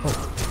 Oh,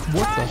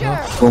 what the hell?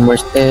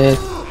 Boomer's dead.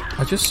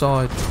 I just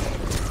saw it.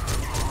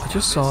 I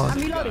just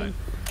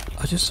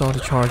saw the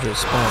charger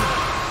spawn.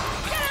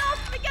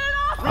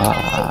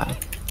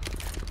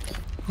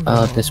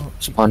 This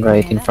spawn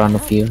right in front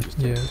of you.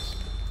 Yes.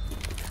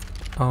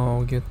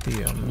 I'll get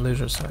the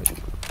laser sight.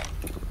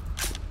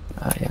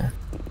 Yeah.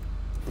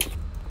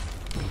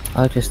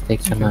 I'll just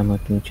take some ammo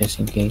too, just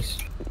in case.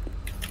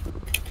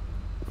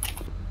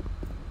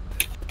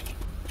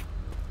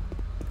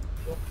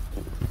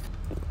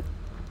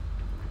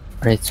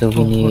 Alright, so we Oh,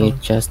 hold need on.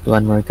 just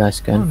one more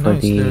gas Oh, gun for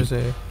nice. the... There's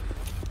a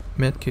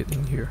med kit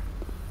in here.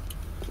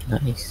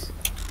 Nice.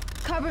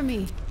 Cover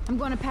me. I'm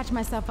going to patch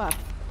myself up.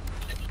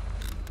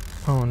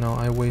 Oh no,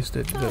 I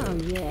wasted the. Oh,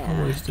 yeah.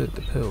 I wasted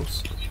the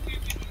pills.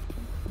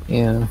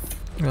 Yeah,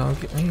 Yeah, I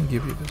can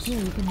give you this. Here,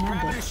 you can have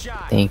Grabbing a this.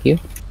 shot. thank you.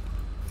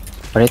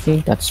 But I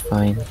think that's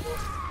fine.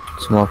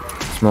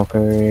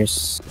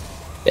 Smokers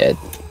dead.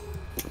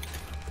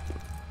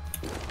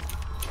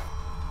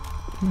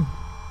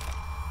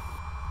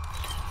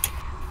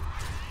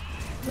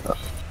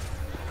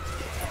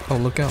 Oh,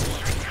 look out!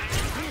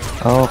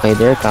 Oh, okay,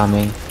 they're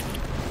coming.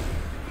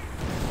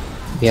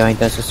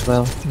 Behind us as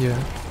well. Yeah.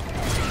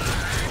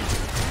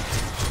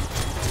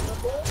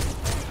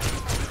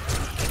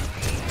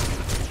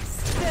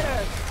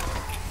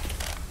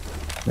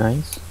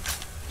 Nice.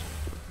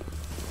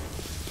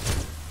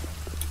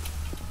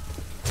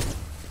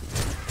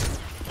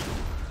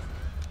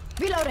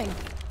 Reloading.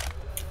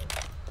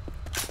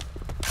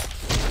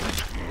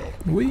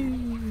 Wee.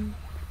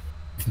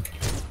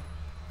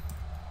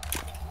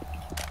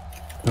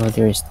 Oh,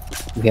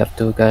 we have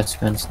two gas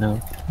guns now.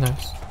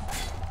 Nice.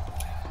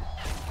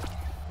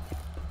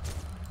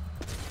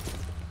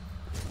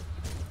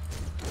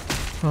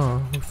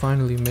 Oh, we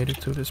finally made it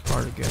to this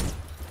part again.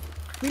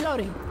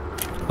 Reloading.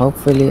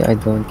 Hopefully I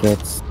don't get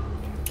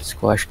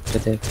squashed to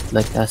death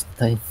like last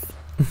time.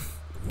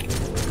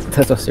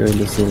 That was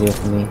really silly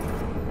of me.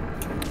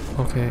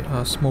 Okay,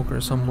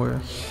 smoker somewhere.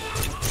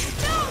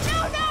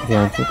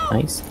 Behind it,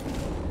 nice.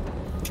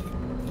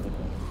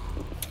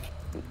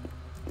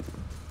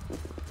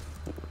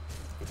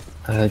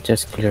 I'll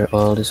just clear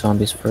all the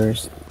zombies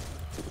first.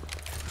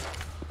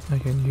 I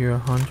can hear a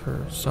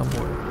hunter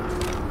somewhere.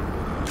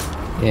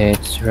 Yeah,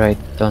 it's right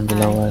down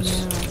below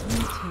us.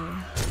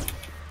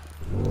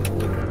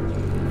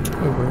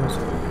 Wait, where is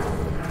it?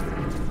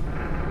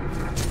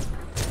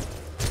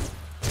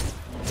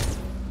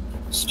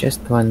 It's just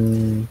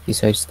one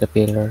besides the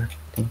pillar,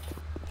 I think.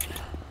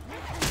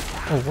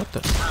 Oh, what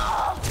the?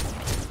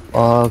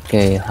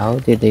 Okay, how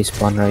did they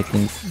spawn right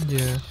in?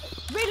 Yeah.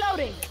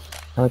 Reloading.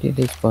 How did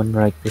they spawn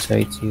right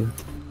besides you?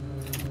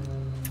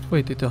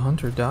 Wait, did the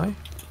hunter die?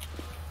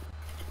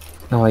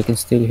 No, I can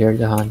still hear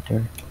the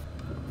hunter.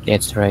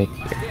 It's right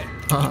here.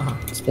 Ah,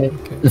 It's dead.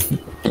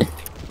 okay.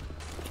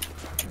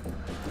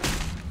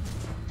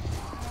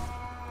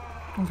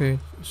 Okay,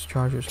 this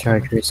charger's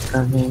coming. Charger is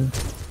coming.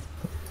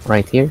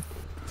 Right here.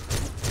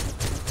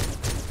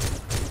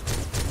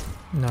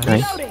 Nice.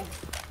 Nice. Reloading.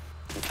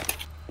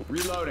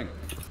 Reloading.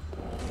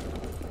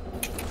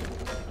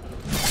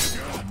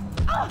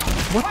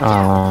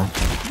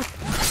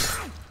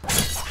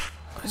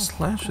 I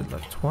slashed it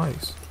like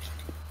twice.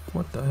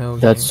 What the hell?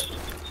 That's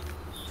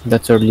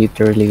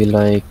literally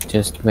like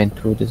just went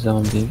through the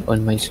zombie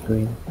on my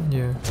screen.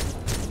 game? Yeah.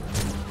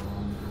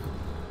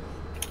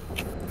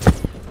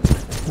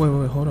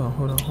 Wait, hold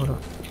on.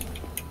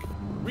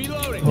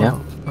 Reloading. Yeah.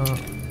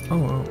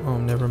 Oh,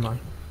 never mind.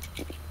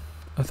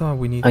 I thought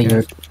we need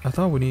you're- gas. I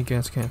thought we need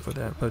gas can for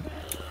that, but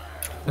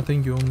I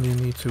think you only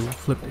need to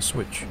flip the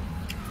switch.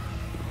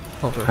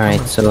 Oh, they're Alright,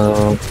 coming.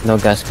 so no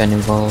gas gun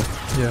involved.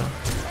 Yeah,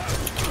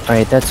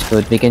 Alright, that's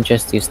good. We can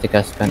just use the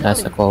gas gun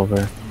as a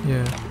cover,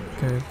 yeah.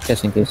 Okay.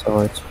 just in case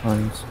Horde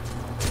spawns.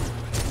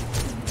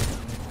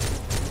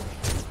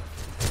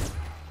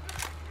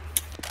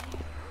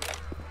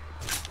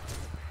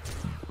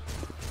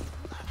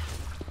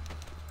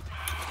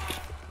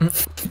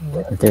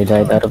 They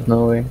died out of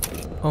nowhere.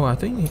 Oh, I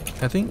think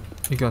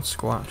he got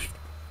squashed.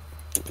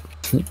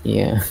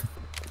 Yeah.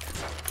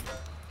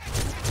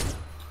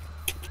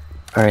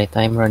 Alright,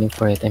 I'm running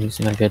for it. I'm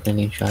using a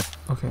adrenaline shot.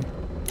 Okay.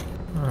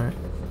 All right.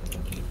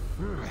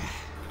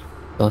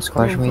 Don't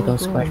squash me, don't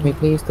squash me,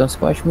 please. Don't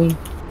squash me.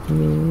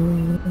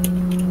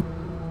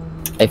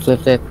 I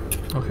flipped it.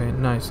 Okay.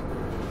 Nice.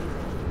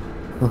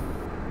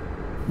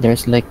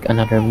 There's like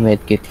another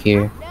medkit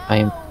here.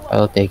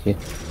 I'll take it.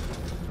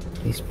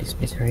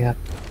 Please, hurry up.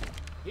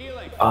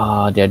 Healing.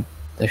 Ah, the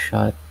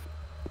shot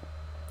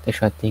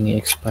thingy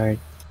expired.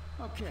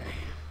 Okay.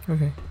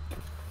 Okay.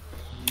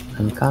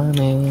 I'm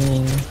coming.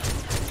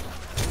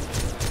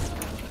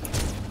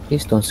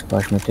 Please don't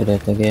squash me to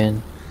death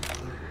again.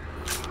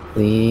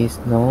 Please,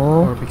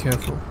 no. Or be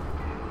careful.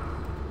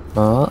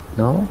 Oh,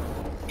 no.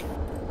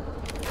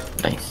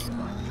 Nice.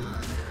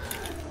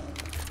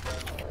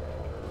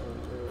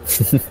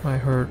 I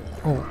heard.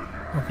 Oh.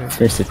 Okay.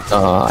 There's it.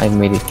 Oh, I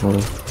made it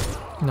move.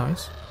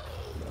 Nice.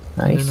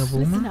 And then a Nice.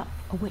 boomer. Listen up.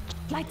 A witch.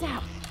 Lights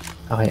out.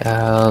 Okay,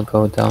 I'll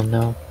go down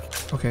now.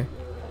 Okay.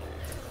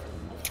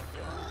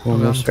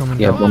 Boomers, coming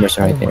yeah, down. boomers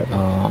are right Oh my there.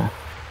 God.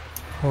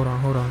 Oh,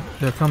 Hold on.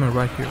 They're coming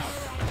right here.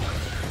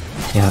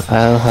 yeah.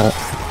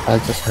 I'll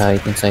just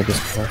hide inside this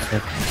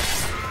closet.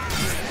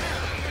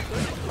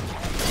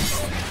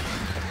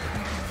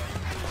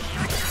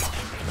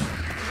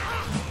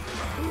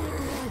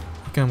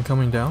 Okay, I'm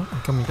coming down.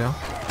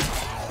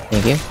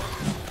 Thank you.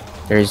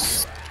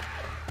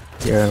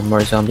 There are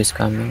more zombies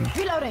coming.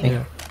 Reloading.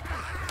 Yeah.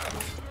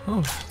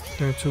 Oh,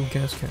 there are 2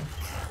 gas cans.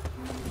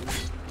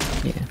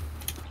 Yeah.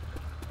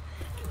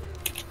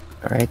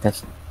 Alright,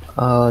 that's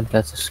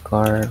a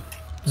scar.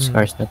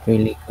 Scar's not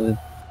really good.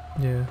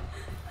 Yeah.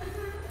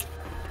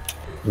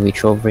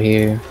 Reach over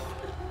here.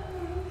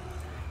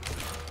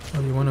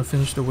 Oh, you want to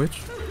finish the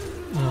witch?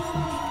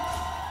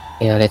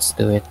 Yeah, let's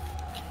do it.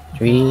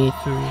 3,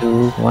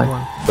 2, 1,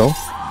 go.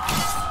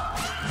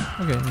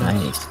 Okay,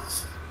 nice.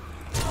 Nice.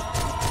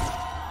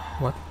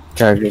 What?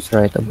 Charger's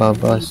right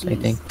above us, I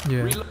think.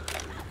 Yeah.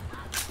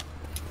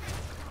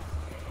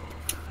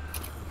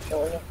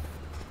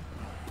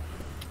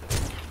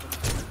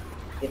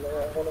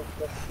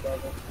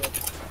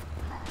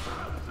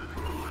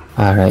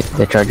 Alright,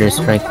 the charger's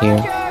right here.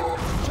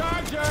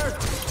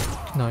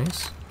 Charger.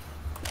 Nice.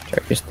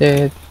 Charger's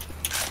dead.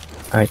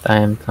 Alright, I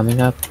am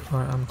coming up.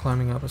 Alright, I'm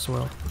climbing up as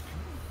well.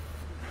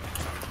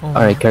 Oh,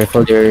 Alright,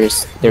 careful,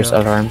 there's Yeah.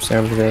 alarms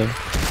everywhere.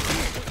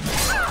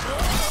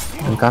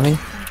 I'm coming.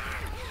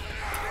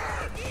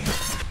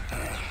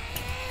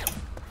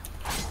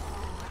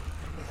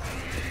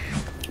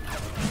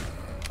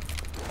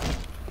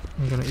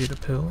 I'm gonna eat a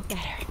pill.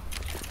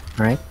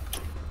 Alright,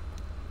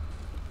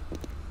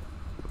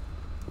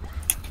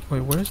 Wait,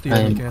 where's the I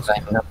other am gas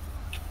climbing can? up.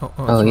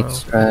 Oh,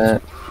 It's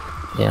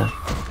yeah.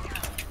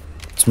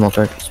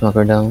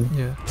 Smoker down.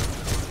 Yeah.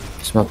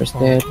 Smoker's Oh.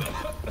 dead.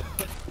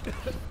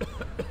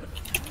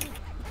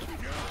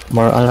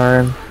 More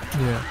alarm.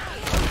 Yeah.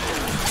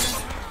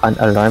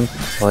 Unalarmed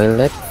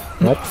toilet.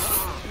 What?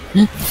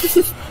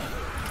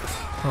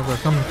 Oh, they're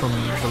coming from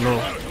below.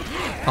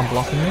 I'm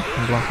blocking it.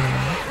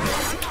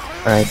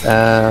 Alright,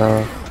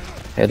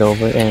 head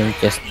over and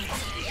just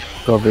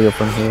cover you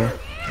from here.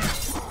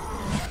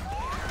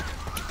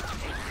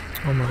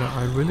 Oh my god,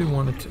 I really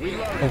wanted to.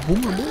 Oh,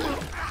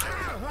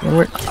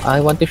 boomer.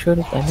 I want to shoot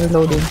it. I'm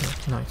reloading.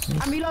 Nice.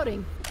 I'm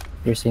reloading.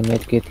 There's a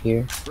medkit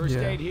here. First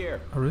Yeah. aid here.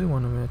 I really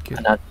want to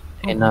medkit.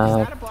 And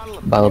a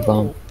bottle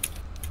bomb.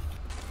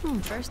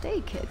 First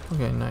aid kit.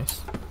 Okay, nice.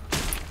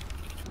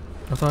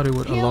 I thought it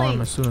would Healing.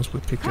 alarm as soon as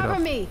we picked it Cover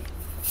up. me.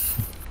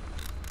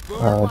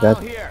 Oh, that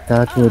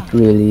would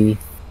really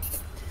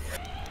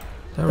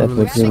That that really.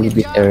 would really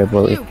be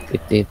terrible if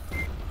it did.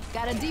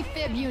 Got a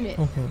defib unit.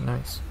 Okay,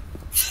 nice.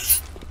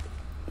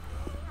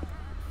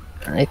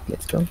 Alright,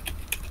 let's go.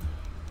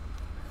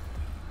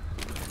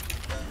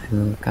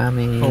 I'm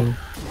coming. Oh.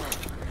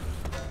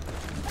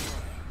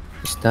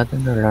 Is that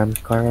an alarm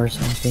car or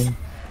something?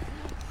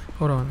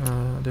 Hold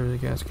on. There's a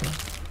gas can.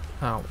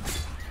 Ow.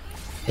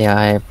 Yeah,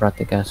 I brought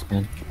the gas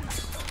can.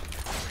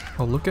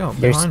 Oh, look out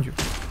There's- behind you.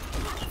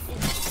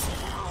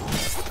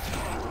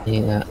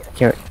 Yeah,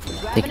 here,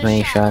 take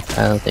my shot.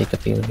 I'll take the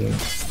pill here.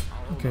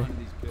 Okay.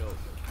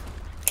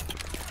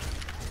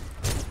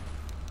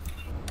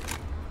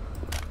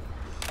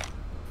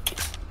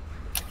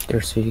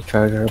 There's a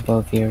charger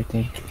above here, I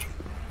think.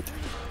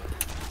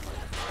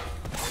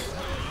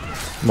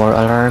 More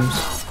alarms.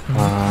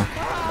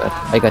 But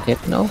I got hit.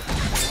 No.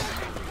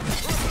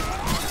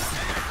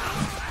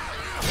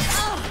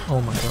 Oh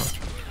my god.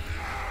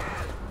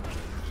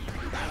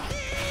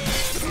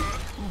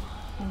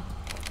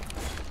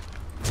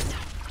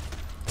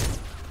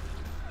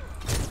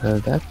 Well,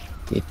 that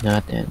did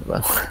not end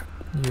well.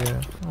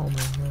 Yeah. Oh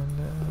my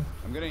god.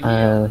 I'm gonna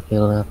I'll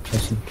heal up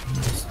just in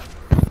case.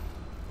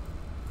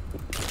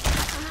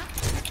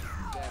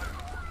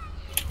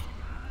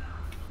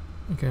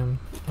 Okay,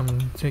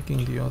 I'm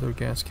taking the other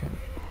gas can.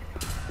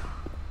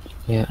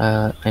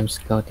 Yeah, I'm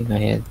scouting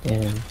ahead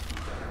and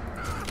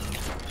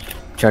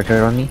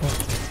charger on me.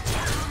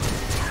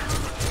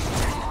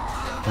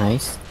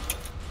 Nice.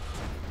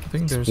 I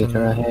think there's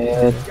Speaker an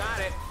ahead. got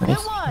it.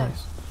 Nice.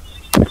 nice.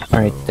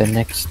 Alright, the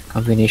next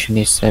combination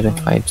is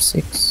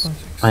 756.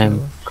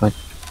 I'm good.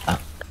 Ah,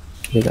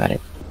 you got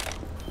it.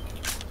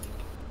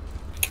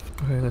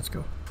 Okay, let's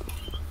go.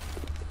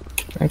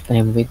 Right,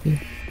 I'm with you.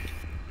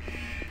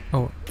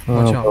 Oh,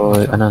 watch out! boy,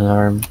 Watch an out!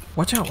 alarm.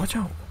 Watch out! Watch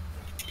out!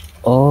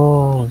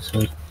 Oh,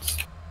 so it's...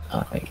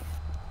 Okay.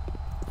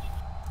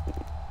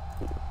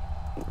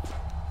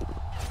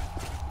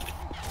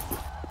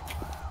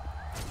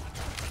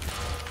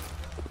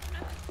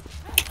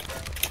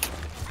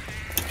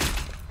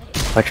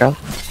 Watch out.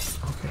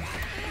 Okay.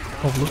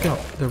 Oh, look out!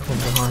 They're from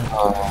behind.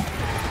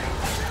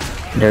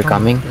 They're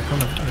coming. They're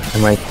coming. Yeah.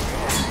 I'm right.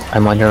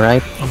 I'm on your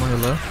right. I'm on your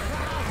left.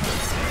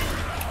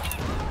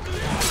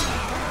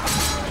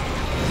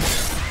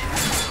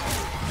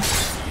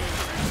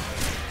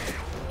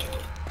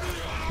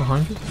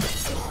 Behind you.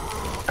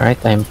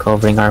 Alright, I'm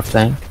covering our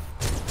flank.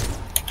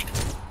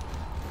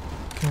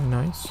 Okay,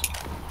 nice.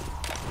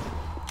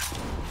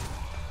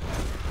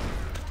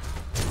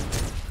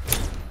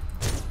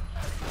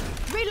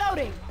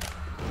 Reloading.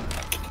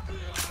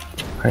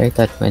 Alright,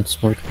 that went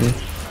smoothly.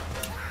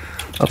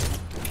 Oh,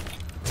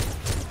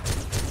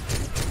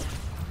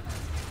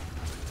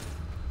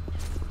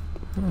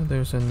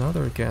 There's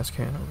another gas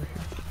can over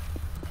here.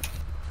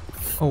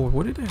 Oh,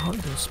 what did they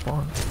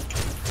spawn?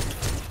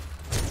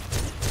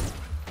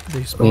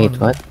 They spawned. wait,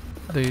 what?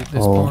 They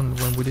Oh. spawned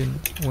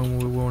when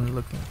we weren't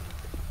looking.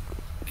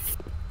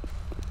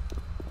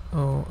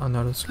 Oh,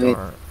 another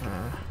scar.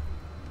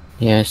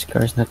 Yeah,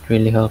 Scar's not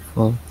really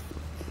helpful.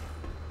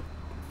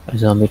 A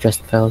zombie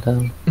just fell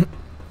down.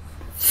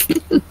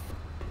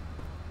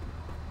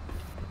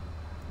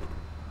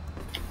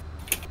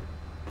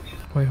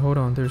 Wait, hold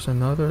on. There's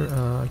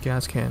another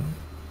gas can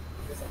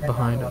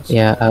behind us.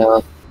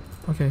 Yeah,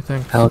 Okay,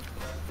 thanks.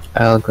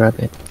 I'll grab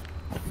it.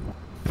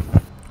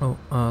 Oh,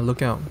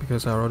 look out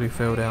because I already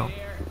fell down.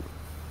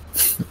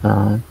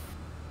 I'm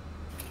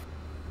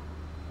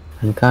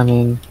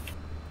coming.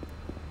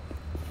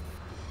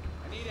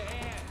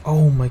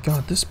 Oh my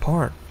god, this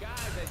part.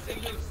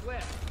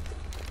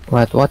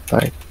 What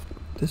part?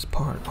 This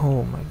part.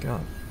 Oh my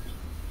god.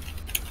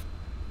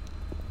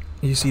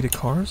 You see the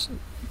cars?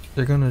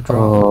 They're gonna drop.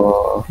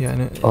 Oh, Yeah,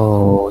 and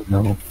oh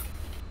no.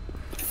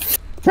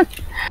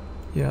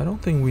 yeah, I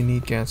don't think we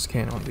need gas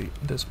can on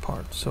this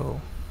part. So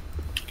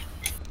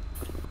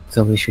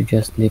So we should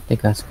just leave the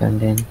gas can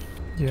then.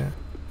 yeah.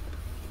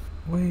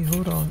 Wait,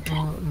 hold on.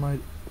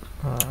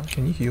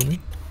 Can you heal me?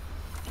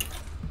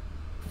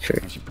 Sure.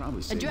 I should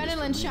probably say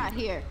Adrenaline shot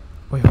here.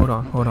 Wait, hold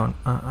on.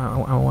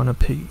 I wanna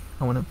pee.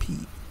 I wanna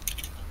pee.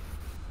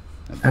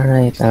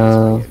 Alright,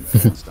 on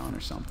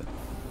or something.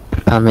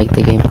 I'll make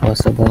the game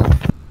possible.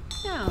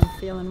 Now I'm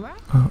feeling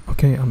right.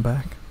 Okay, I'm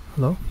back.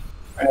 Hello?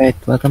 Alright,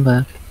 welcome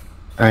back.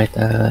 Alright,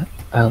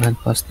 I'll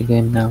unpause the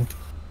game now.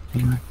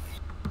 Hang on.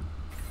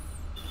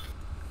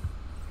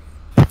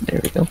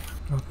 There we go.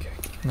 Okay,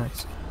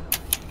 nice.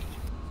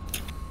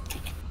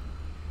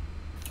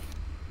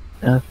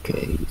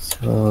 Okay,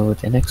 so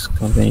the next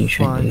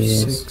combination 5,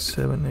 is 6,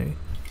 7,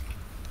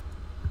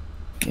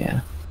 8.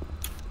 yeah.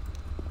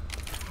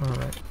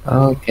 Alright.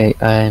 Okay,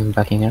 I'm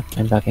backing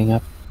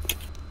up.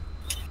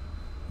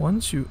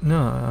 Once you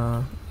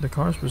the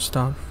cars will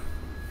start.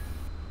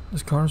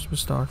 The cars will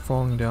start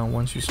falling down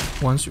once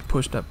you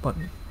push that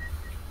button.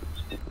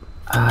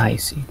 Ah, I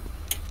see.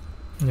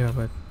 Yeah,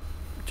 but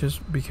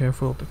just be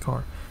careful of the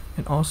car,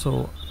 and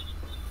also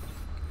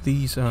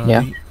these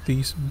Yeah.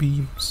 these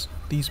beams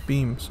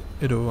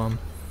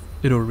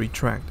it'll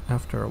retract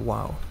after a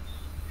while.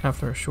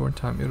 After a short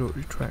time, it'll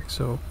retract.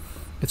 So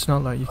it's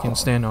not like you can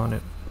stand on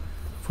it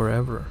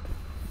forever.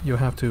 You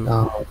have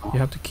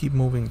to keep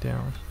moving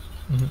down.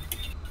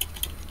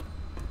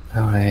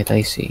 Alright,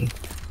 I see.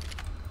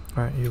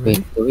 Alright, you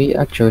ready? Wait, do we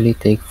actually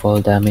take fall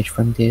damage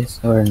from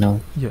this or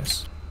no?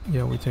 Yes.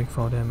 Yeah, we take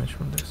fall damage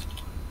from this.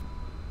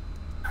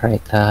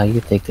 Alright, you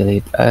take the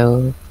lead.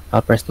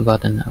 I'll press the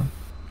button now.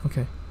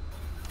 Okay.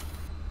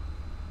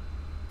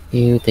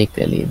 You take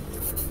the lead.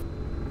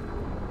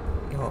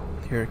 Oh,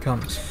 here it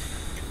comes.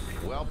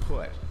 Well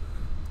put.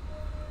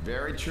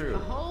 Very The true.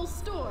 whole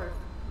store.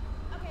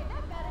 Okay,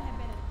 that better have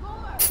been a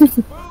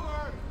boomer.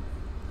 Boomer!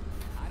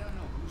 I don't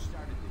know who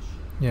started this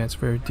shit. Yeah, it's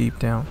very deep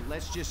down.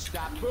 Let's just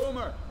stop.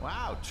 Boomer!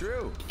 Wow,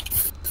 true.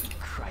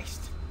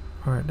 Christ.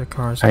 Alright, the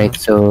car's Alright, gonna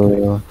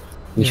so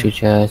we Yeah. should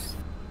just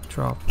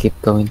drop. keep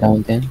going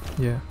down then.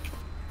 Yeah.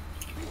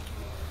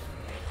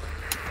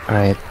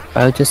 Alright,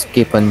 I'll just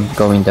keep on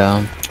going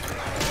down.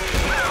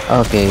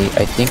 Okay,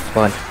 I think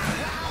what...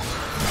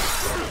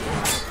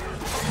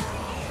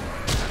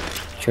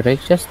 Should I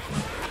just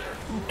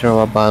throw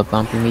a ball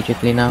pump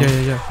immediately now?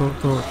 Yeah.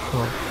 Go.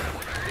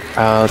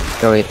 I'll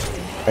throw it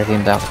right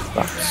in the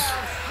box.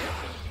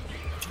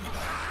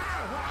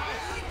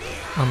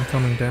 I'm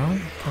coming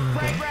down.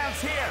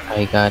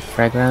 I got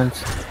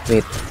fragrance.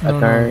 Wait, No,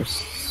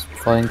 others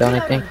falling down, I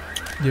think.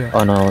 Yeah.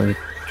 Oh no, it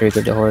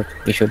triggered the horde.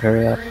 We should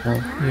hurry up now.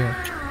 Yeah.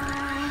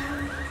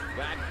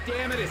 God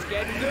damn it, it's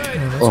getting good.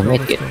 Yeah, let's Oh, go,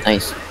 make let's it. go.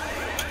 Nice.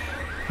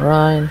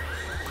 Run.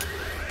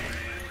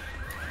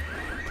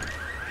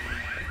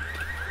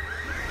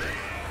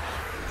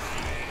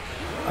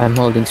 I'm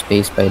holding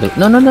space by the...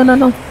 No.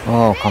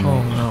 Oh, come Oh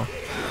on. no.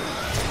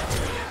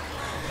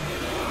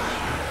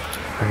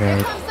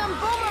 Alright.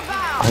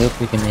 I hope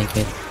we can make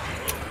it.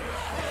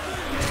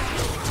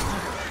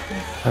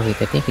 Oh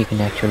wait, I think you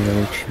can actually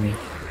reach me.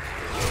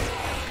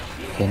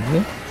 Can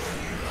you?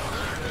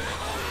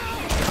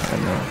 I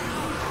don't know.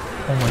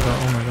 Oh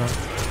my god.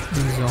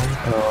 These zombies.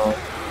 Oh,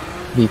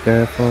 be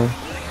careful.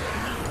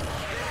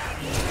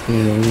 Be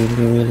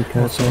really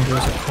Oh, so careful.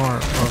 there's a car.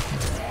 Okay.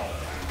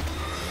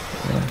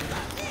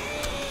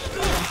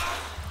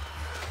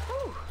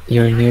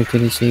 You're near to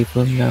the safe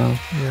room now.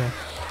 Yeah.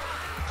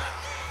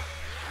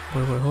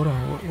 Wait, hold on.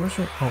 Where's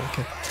your... Oh,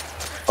 okay.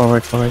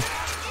 Forward.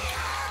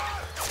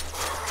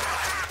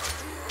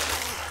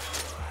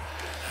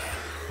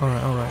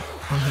 Alright.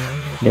 I'm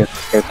here.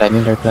 They're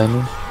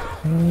climbing.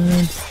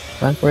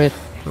 Run for it.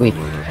 Wait,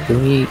 do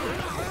we...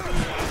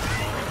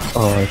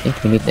 Oh, I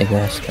think we need the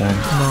gas gun.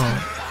 No.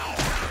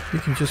 You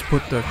can just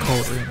put the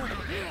code in.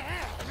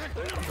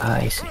 Ah,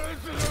 I see.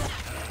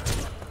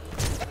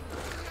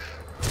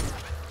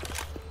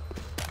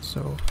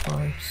 So,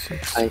 5,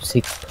 6. 5,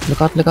 6.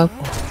 Look out.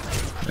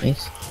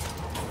 Nice.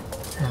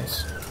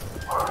 Nice.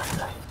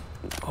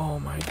 Oh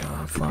my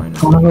god, finally.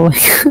 Oh my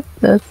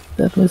god,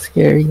 that was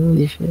scary.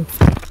 Holy shit.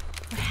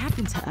 What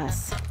happened to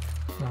us?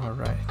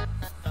 Alright.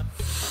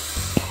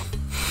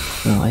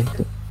 No, I'm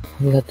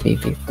not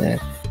maybe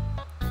that.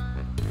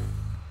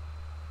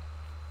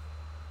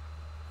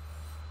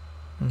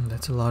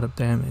 That's a lot of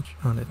damage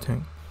on the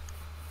tank.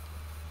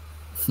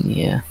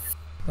 Yeah.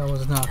 That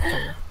was not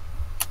fair.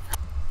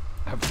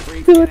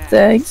 Two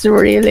tanks,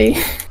 really?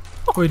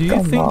 Wait, do you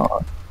Come think...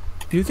 on.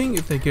 Do you think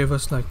if they give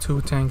us like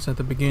 2 tanks at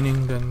the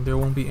beginning, then there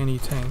won't be any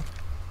tank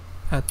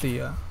at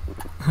the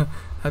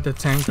at the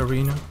tank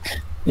arena?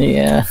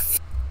 Yeah.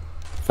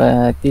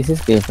 But this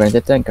is different.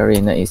 The tank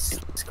arena is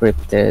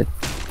scripted.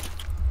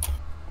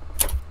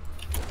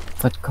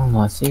 But come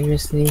on,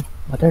 seriously?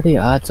 What are the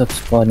odds of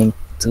spawning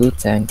 2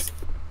 tanks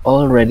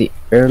already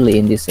early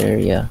in this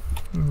area?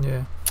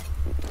 Yeah.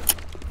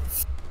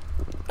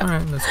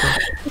 Alright, let's go.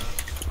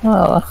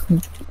 Oh,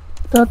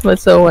 that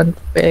was so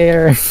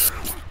unfair.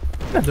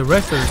 The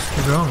record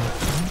is wrong.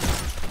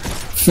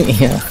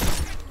 Yeah.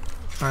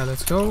 Alright,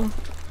 let's go.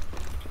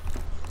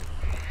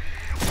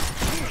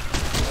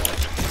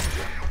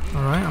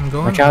 Alright, I'm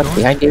going. Watch out,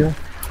 behind you.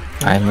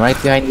 I'm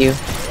right behind you.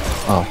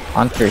 Oh,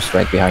 Hunter's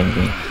right behind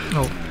me.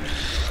 Oh.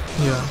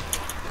 Yeah.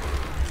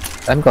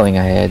 I'm going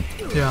ahead.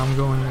 Yeah, I'm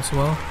going as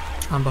well.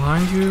 I'm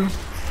behind you.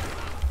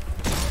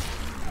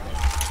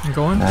 I'm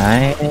going.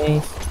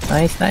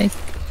 Nice.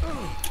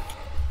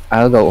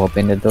 I'll go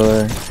open the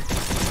door.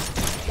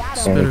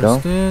 There we go.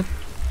 Spitter's dead.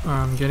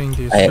 I'm getting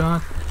the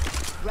shot.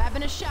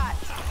 Grabbing a shot.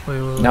 Wait.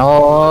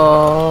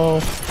 No.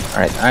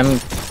 Alright, I'm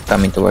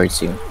coming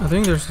towards you. I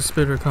think there's a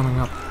spitter coming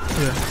up.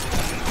 Yeah.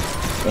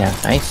 Yeah,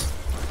 nice.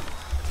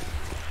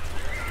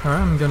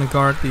 Alright, I'm gonna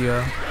guard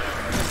the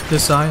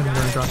this side. I'm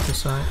gonna guard this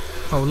side.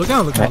 Oh, look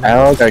out!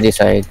 I'll guard this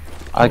side.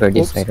 I'll guard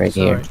this Oops, side right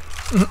sorry.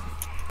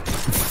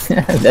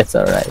 here. That's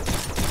alright.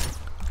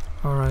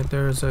 Alright,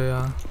 there's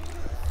a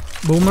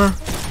boomer.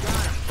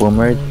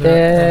 Boomer And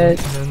dead.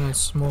 then a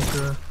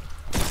smoker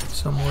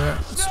somewhere.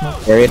 Smoke.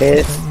 There it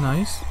is. Okay,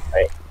 nice.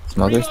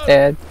 Smoker's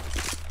dead.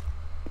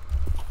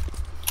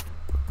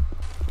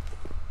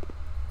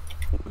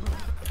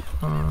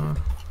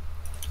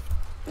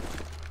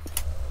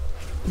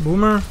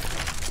 Boomer.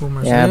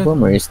 Boomer's Yeah, dead.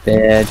 Boomer is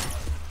dead.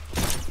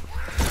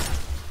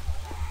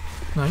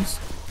 Nice.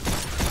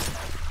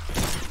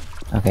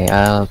 Okay,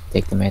 I'll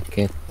take the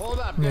medkit. Hold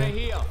up, Yeah. gonna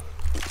heal.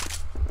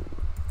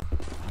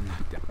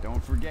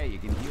 Don't forget, you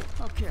can heal.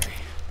 Okay.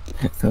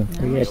 Don't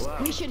forget.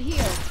 We should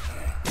heal.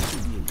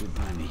 Should be a good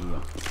time to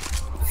heal.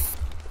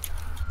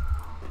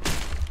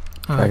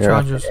 Charger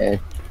off the Chargers head.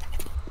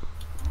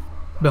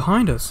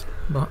 behind us.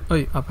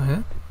 Wait, up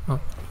ahead. Yeah,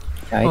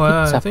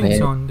 I it's think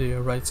it's up on the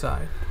right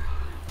side.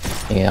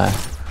 ahead. Yeah.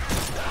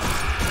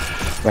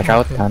 Watch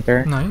out, Okay.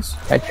 counter. Nice.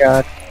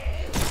 Headshot.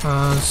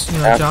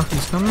 Yeah,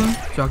 Jockey's coming.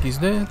 Jockey's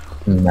dead.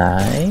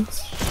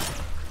 Nice.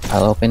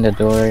 I'll open the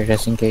door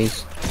just in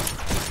case.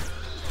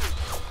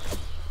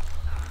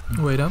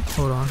 Wait up.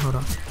 Hold on.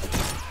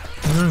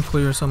 I'm gonna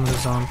clear some of the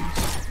zombies.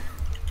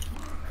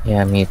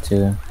 Yeah, me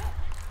too.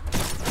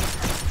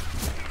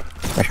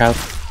 Watch out.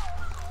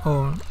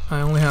 Oh,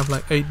 I only have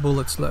like 8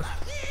 bullets left.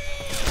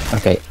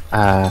 Okay,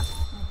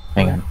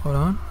 hang on. Hold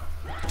on.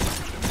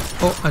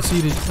 Oh, I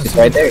see the. It's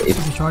right there. I see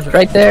the charger.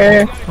 Right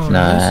there. Oh,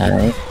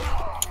 nice.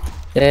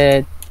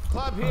 Dead.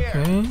 Club here.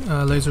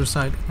 Okay. Laser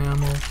sight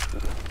ammo.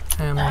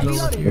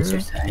 Ammo's over here.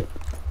 Exercise.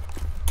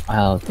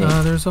 I'll take.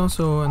 There's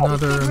also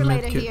another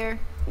Defibrillator medkit. here.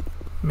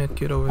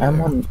 Medkit over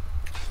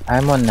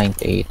I'm on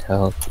 98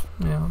 health.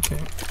 Yeah.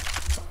 Okay.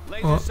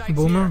 Laser Oh, sights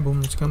boomer. here.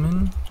 Boomer's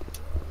coming.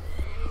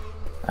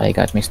 I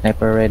got my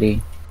sniper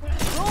ready.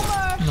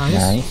 Nice.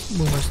 Nice.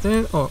 Boomer's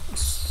dead. Oh,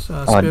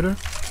 spitter.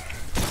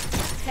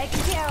 Taken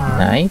care of.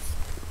 Alright.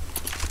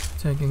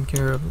 Nice. Taking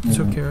care of.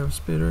 Took care of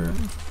spitter.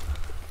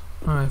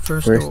 Alright.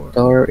 First First door.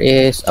 door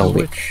is a A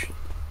witch.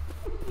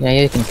 Yeah,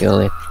 you can kill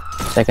it.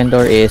 Second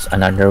door is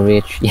another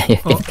witch. Yeah, you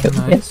can Oh, kill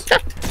nice.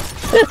 it.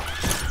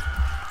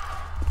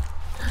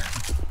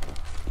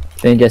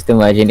 Then just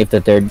imagine if the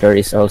third door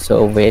is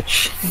also a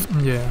witch.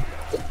 Yeah.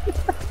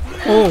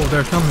 Oh,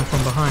 they're coming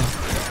from behind.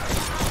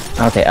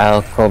 Okay,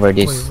 I'll cover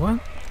this. Wait, what?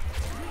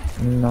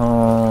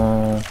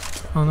 No.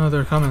 Oh no,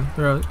 they're coming.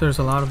 There's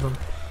a lot of them.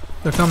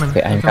 They're coming.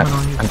 Okay, They're coming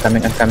on you. I'm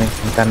coming.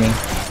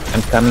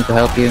 I'm coming to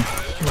help you.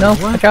 Wait, No,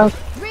 what? watch out.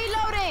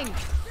 Reloading.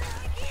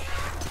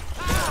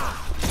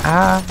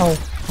 Ow.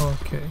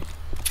 Okay.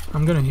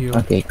 I'm gonna heal.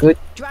 Okay, good.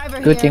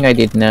 Driver Good thing here. I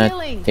did not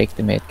Healing. take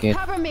the medkit.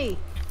 Cover me.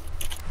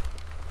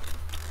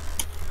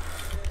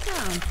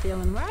 I'm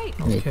feeling right.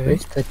 Wait, Okay.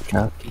 where's the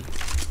jockey?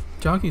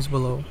 Jockey's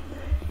below.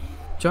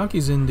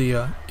 Jockey's in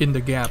the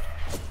gap.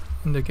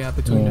 In the gap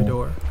between the Yeah.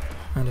 door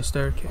and the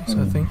staircase,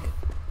 I think.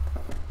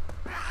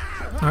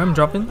 I'm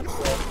dropping.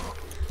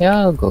 Yeah,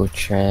 I'll go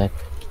check.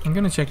 I'm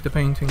gonna check the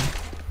painting.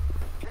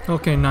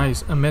 Okay,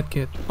 nice. A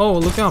medkit. Oh,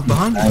 look out!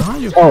 Behind you!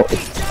 Behind you!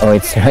 Oh,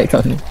 it's right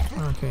on.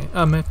 Okay,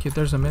 a medkit.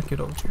 There's a medkit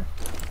over here.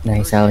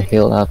 Nice, I'll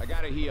heal up. I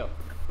gotta heal.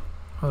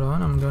 Hold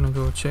on, I'm gonna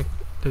go check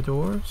the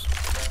doors.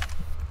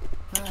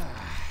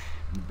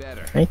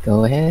 Better. Right,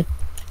 go ahead.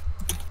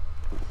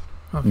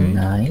 Okay,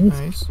 Nice.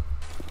 nice.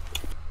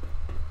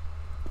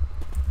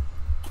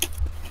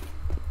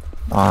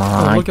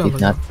 I look out, did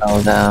look not out.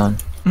 fall down.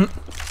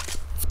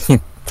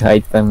 Mm.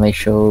 Died by my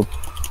show.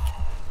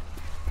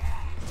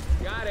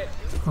 Got it.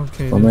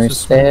 Okay,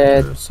 Boomer's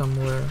there's a smoker dead.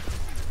 somewhere.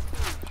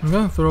 I'm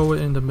gonna throw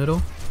it in the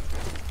middle.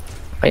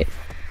 Wait,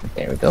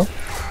 there we go.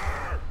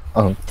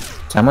 Oh,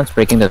 someone's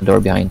breaking the door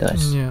behind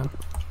us. Yeah.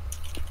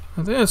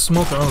 I think it's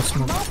smoker. Oh,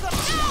 smoker.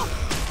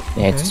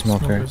 Yeah, it's Okay, a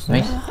smoker. smoker's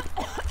Nice.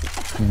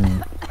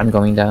 I'm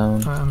going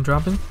down. I'm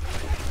dropping.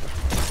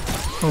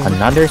 Oh,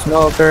 Another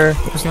smoker.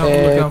 look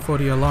Dead. out for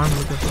the alarm.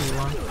 Look out for the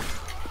alarm.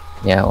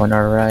 Yeah, on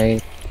our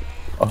right.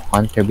 Oh,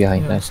 hunter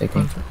behind Yeah, us, I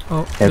think. hunter.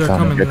 Oh, They're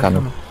coming, they're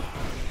coming.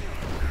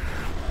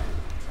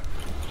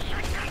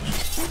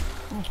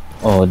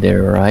 Oh,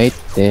 they're right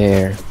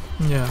there.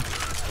 Yeah.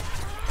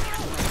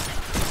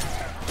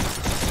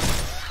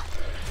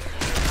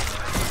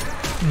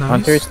 Nice.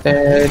 Hunter's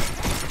dead.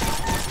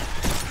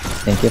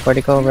 Thank you for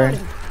the cover.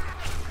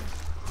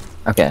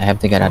 Okay, I have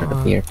to get out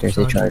of here. There's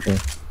a charger.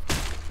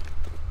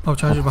 Oh,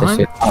 charger That's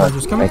behind. it. Oh,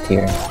 Charger's coming. right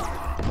here.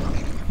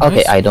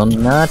 Okay, Nice. I do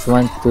not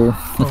want to.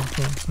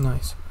 Okay,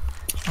 nice.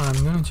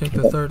 I'm gonna check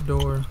the third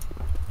door.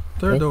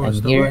 Third Okay, door is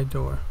I'm the here. right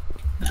door.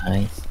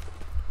 Nice.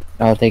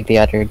 I'll take the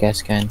other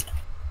gas can.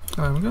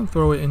 I'm gonna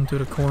throw it into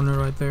the corner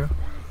right there.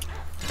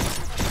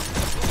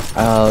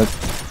 I'll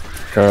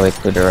throw it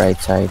to the right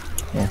side.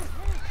 Yeah.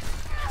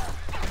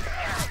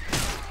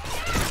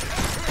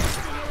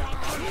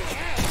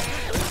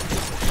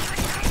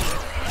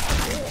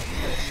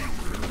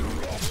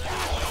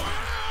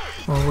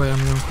 Oh wait, I'm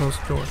gonna close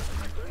the door.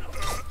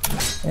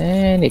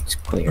 And it's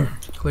clear.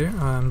 Clear.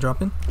 I'm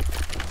dropping.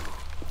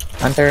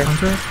 Hunter.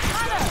 Hunter.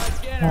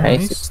 Nice,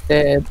 Nice. it's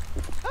dead.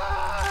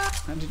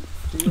 How did you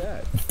do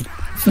that?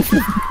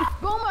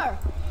 Boomer.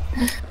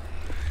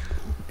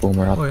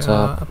 Boomer up Wait,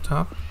 top. up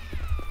top.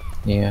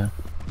 Yeah.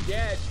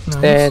 Dead.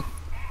 Nice. Dead.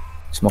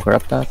 Smoker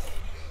up top.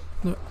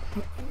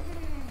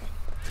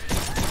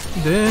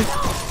 Dead.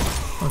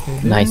 Okay.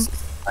 Dead. Nice.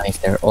 Nice,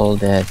 they're all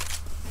dead.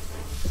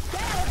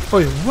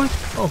 Wait, what?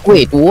 Okay.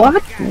 Wait,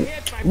 what?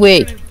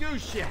 Wait. Didn't do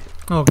shit.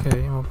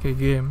 Okay. Okay.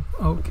 Game.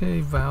 Okay.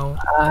 Val.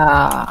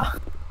 Ah.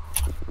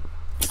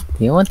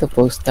 Do you want to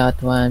post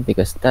that one?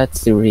 Because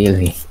that's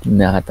really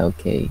not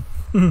okay.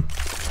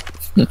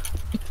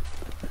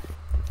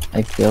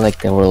 I feel like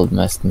the world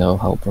must know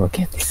how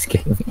broken this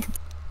game is.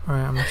 All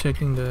right. I'm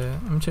checking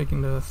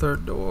the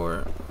third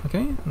door.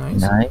 Okay.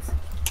 Nice. Nice.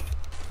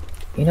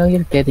 You know,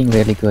 you're getting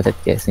really good at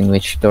guessing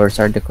which doors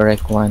are the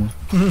correct one.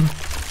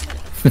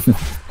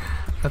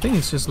 I think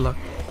it's just luck.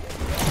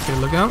 Okay.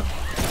 Look out.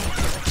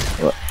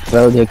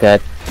 Well, you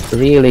got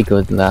really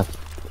good luck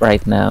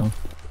right now.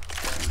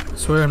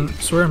 Swear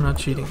I'm not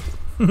cheating.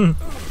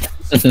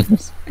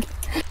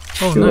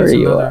 Oh, Sure nice.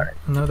 you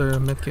Another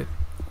medkit.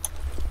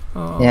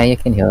 Oh. Yeah, you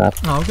can heal up.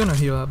 Oh, I'm gonna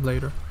heal up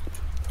later.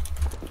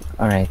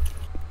 All right.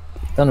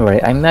 Don't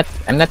worry. I'm not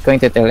going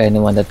to tell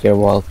anyone that you're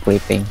wall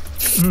creeping.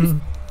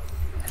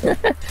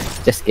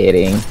 Just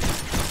kidding.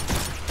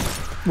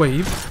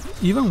 Wait,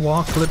 even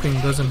wall clipping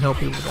doesn't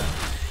help you with that.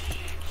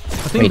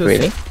 I think Wait, that's,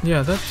 really?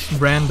 Yeah, that's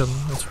random.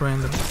 That's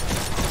random.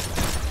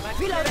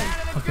 Reloading.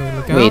 Okay,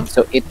 look out. Wait,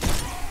 so it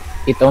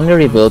it only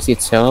rebuilds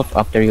itself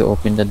after you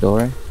open the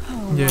door.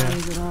 Oh, Yeah. why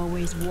is it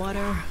always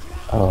water?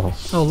 Oh.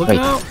 Oh, look Wait.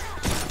 out!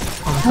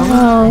 I'm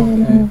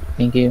coming. Okay.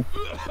 Thank you.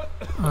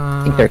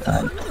 Uh, Think they're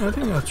done. I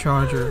think a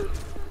charger.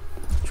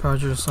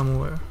 Charger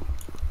somewhere.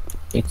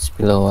 It's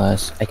below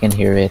us. I can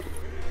hear it.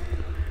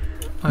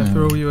 I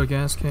throw you a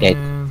gas can.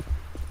 Yeah.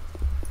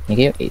 Thank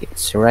you.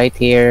 It's right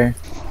here.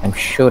 I'm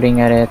shooting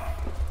at it.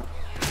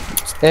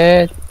 It's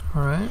dead.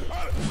 Alright.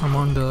 I'm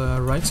on the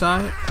right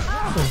side.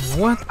 Oh,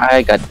 what?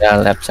 I got the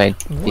left side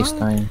this What?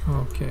 time.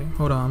 Okay,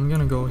 hold on. I'm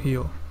gonna go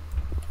heal.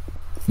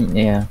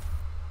 Yeah.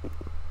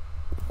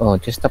 Oh,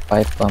 just a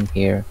pipe bomb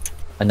here.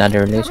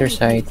 Another laser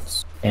sight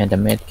and a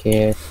med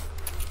kit.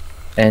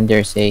 And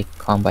there's a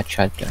combat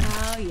shotgun.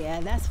 Oh, yeah,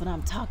 that's what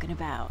I'm talking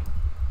about.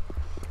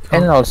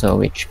 And also a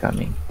witch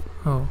coming.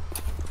 Oh.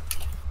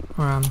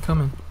 Alright, I'm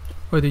coming.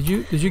 Wait, did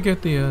you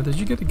get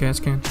the gas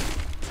can?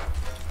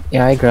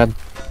 Yeah, I grabbed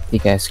the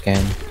gas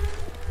can.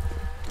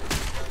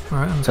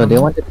 Alright, I'm So coming.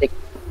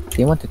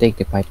 they want to take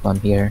the pipe bomb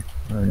here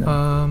or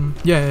no?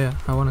 Yeah.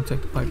 I want to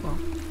take the pipe bomb.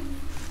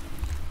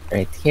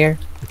 Right here.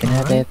 You can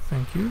have Alright, it.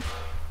 thank you.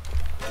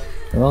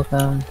 You're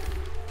welcome.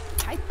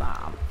 Pipe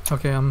bomb.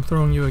 Okay, I'm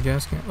throwing you a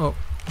gas can. Oh,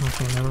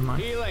 okay, never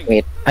mind. Healing.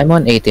 Wait, I'm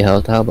on 80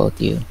 health. How about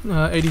you?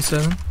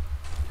 87.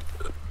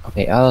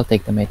 Okay, I'll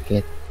take the med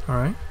kit.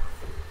 Alright.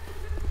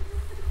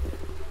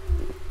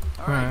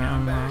 All right, now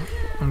I'm back.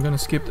 I'm gonna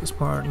skip this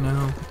part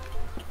now.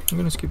 I'm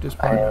gonna skip this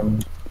part.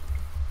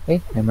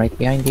 Wait, I'm right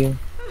behind you.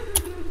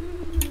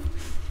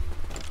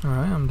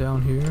 Alright, I'm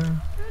down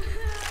here.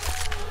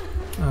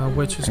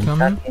 Witch is I'm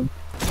coming. tracking.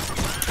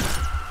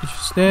 Witch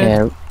is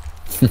dead.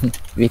 Yeah.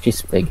 Witch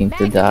is begging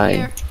to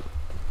die.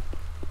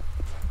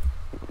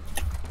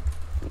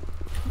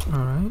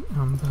 Alright,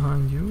 I'm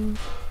behind you.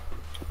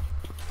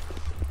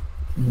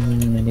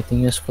 Anything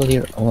useful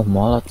here? Oh,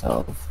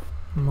 Molotov.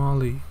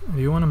 Molly. Do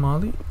you want a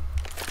Molly?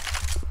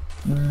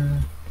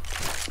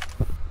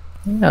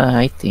 Yeah,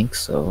 I think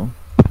so.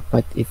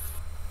 But if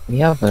we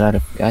have a lot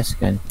of gas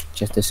gun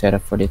just to set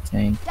up for the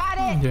tank,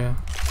 Yeah.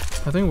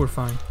 I think we're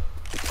fine.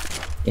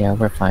 yeah,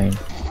 we're fine.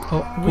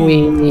 Oh,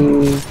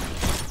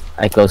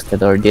 I closed the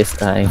door this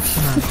time.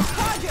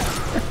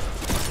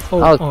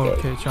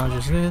 Okay,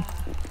 Charger's dead.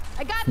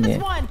 I got Yeah.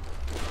 this one.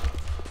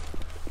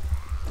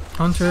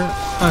 Hunter.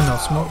 No,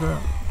 Smoker.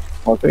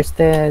 Smoker's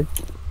dead.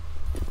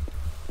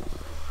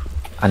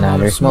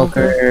 Another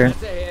Smoker. smoker.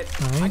 That's a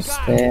hit. Nice.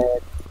 Dead.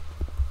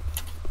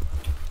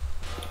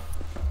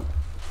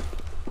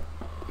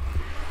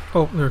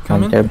 Oh, they're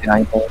coming. Hunter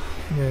behind us.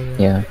 Yeah.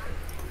 Yeah.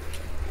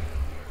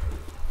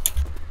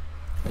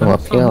 Go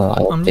uphill.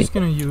 I'll I'm take just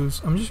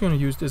gonna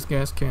use this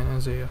gas can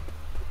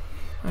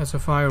as a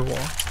firewall.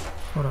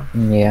 Hold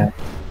on. Yeah.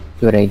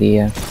 Good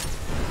idea.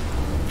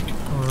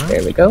 Alright.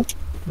 There we go.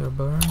 They're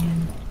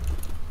burning.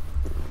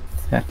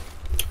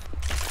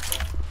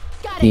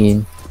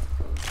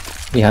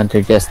 The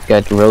hunter just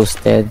got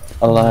roasted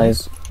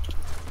alive.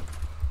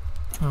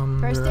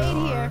 First aid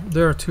here.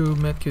 There are 2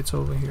 medkits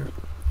over here.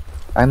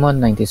 I'm on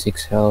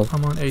 96 health.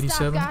 I'm on 87.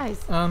 Stop, guys.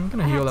 I'm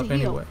gonna I heal have up to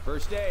heal. anyway.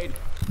 First aid.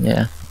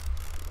 Yeah.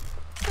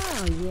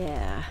 Oh,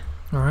 yeah.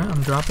 Alright,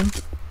 I'm dropping.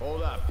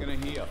 Hold up. Gonna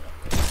heal.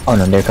 Oh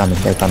no, they're coming.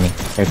 They're coming.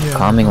 They're Yeah,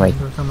 coming right.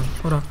 they're coming.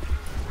 Hold on.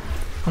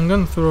 I'm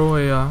gonna throw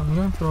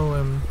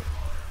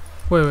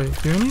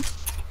Wait, do you need?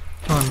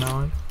 Oh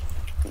no.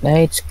 Nah,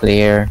 it's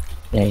clear.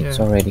 Yeah, it's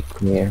Yeah. already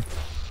clear.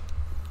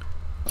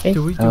 Okay,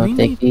 Do we I'll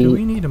take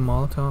need a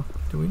Molotov?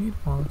 Do we need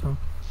a Molotov?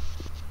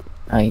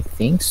 I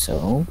think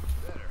so.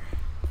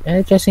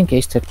 Just in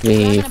case that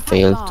we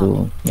fail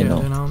to, you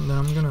know, Then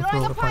I'm gonna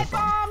throw the pipe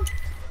bomb.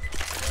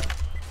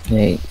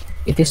 yeah,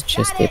 it is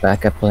just a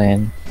backup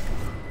plan.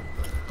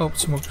 Oh,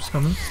 Smoker's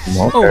coming.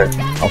 Smoker.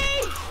 Oh.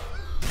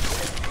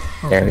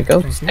 Oh, there we Okay, go.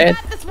 thank you. Dead.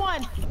 This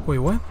one. Wait,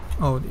 what?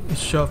 Oh, it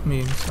shoved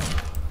me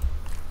inside.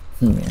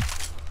 Yeah.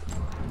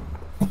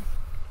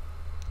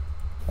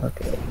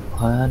 Okay,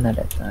 one at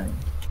a time.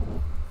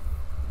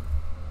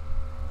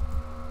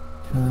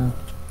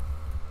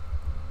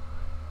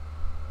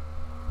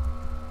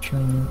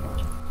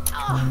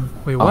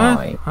 Wait, Oh,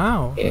 what?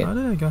 How? hit. How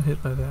did I get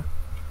hit by that?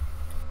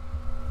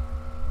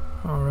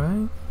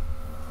 Alright.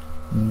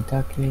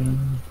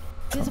 Ducking.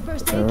 There's a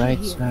first The aid right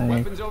kit here. side.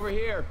 Weapons over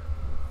here.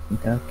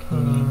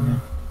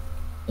 Ducking.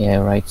 Yeah,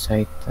 right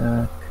side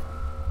duck.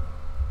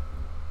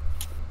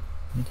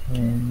 And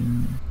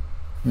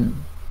then.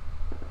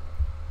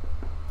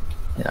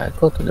 Yeah, I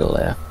go to the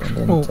left and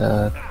then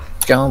Oh.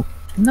 jump.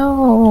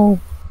 No!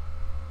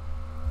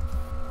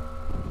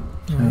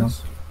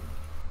 Nice.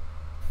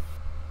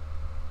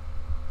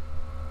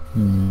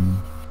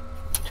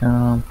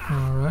 Jump.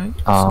 Alright.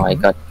 Oh, I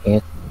got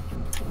hit.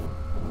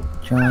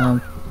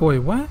 Jump. Wait,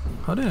 what?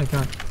 How did I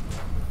get?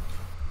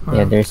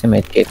 Yeah, there's a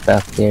medkit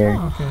back there.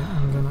 Okay,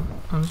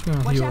 I'm just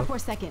gonna Watch heal out up. for a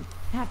second.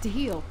 I have to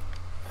heal.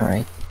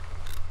 Alright.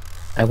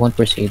 I won't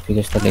proceed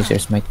because the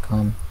lasers might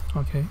come.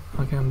 Okay,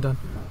 I'm done.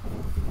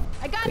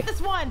 I got this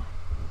one.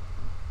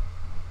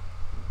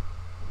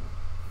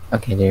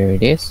 Okay, there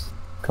it is.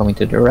 Coming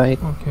to the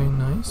right. Okay,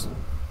 nice.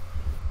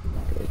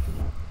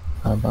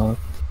 How about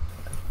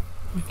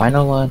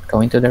Final one,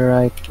 going to the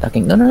right,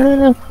 ducking. No, no, no,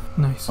 no.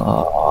 Nice.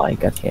 Oh, I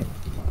got hit.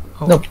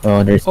 Oh. Nope.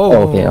 Oh, there's. Oh,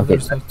 Oh, okay, okay.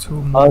 there's like 2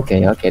 more.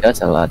 Okay, okay.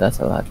 That's a lot. That's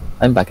a lot.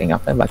 I'm backing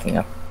up. I'm backing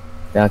up.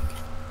 Duck.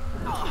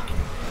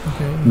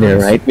 Okay, They're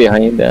nice. right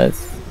behind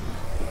us.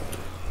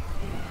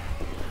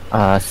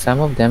 Some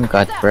of them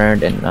got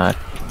burned and not.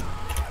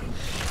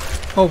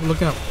 Oh,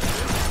 look out.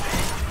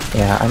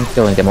 Yeah, I'm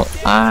killing them all.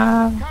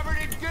 Ah. Covered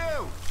in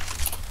goo.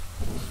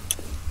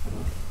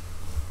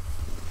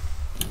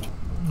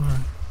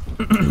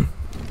 Alright.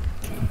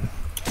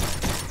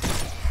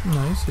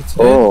 Nice, it's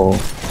dead. Oh.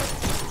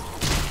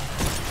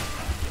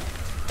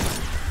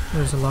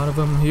 There's a lot of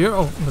them here.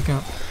 Oh, look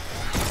out.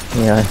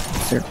 Yeah.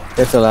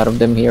 There's a lot of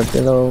them here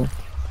below.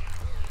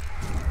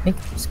 I think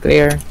it's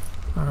clear.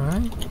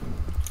 Alright.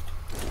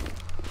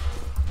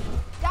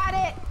 Got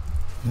it.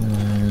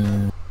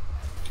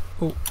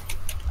 Oh,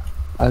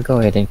 I'll go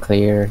ahead and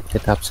clear the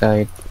top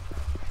side.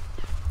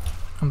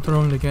 I'm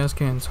throwing the gas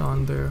cans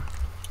on there.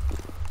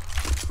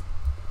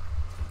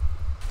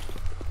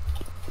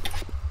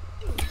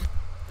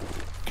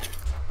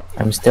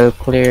 I'm still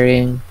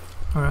clearing.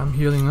 Alright, I'm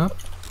healing up.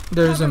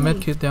 There's a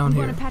med kit down I'm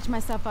here. gonna patch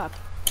myself up.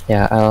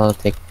 Yeah, I'll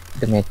take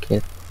the med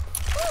kit.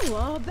 Ooh,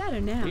 all better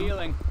now.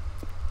 Healing.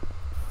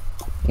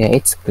 Yeah,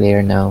 it's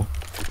clear now.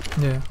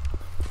 Yeah.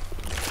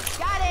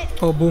 Got it.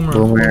 Oh, boomer.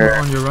 Boomer.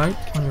 On your right.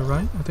 On your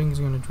right. I think he's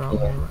gonna drop on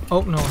your right.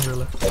 Oh, no, on your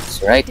left.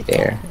 It's right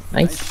there.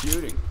 Nice Nice.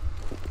 shooting.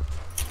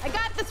 I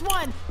got this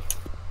one.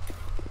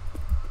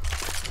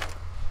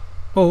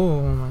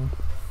 Oh, my.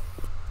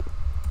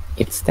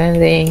 It's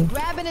standing.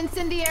 Grabbing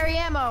incendiary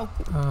ammo.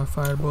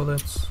 Fire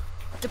bullets.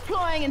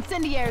 Deploying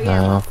incendiary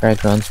ammo.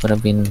 Fragments would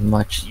have been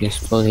much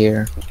useful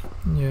here.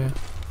 Yeah.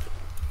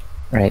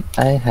 Right,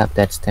 I have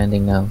that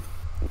standing now.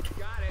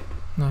 Got it.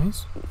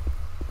 Nice.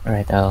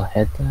 Alright, I'll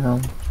head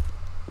down.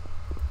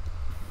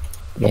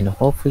 Then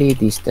hopefully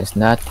this does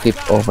not flip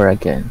over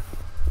again.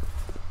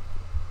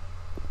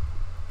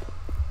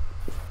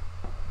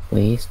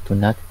 Please do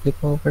not flip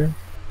over.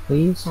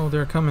 Please. Oh,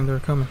 they're coming. They're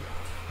coming.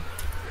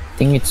 I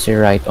think it's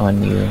right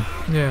on you.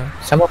 Yeah.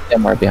 Some of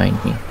them are behind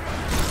me.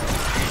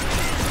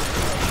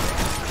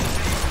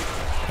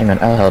 Hang on,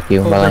 I'll help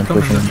you Oh, while they're I'm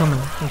coming. pushing. They're coming.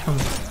 They're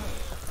coming.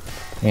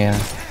 Yeah.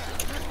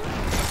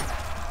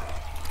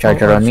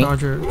 Charger Oh, on me.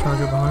 Charger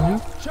behind you.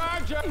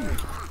 Charger.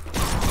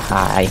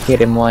 Ah, I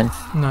hit him once.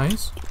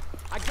 Nice.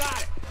 I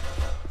got it.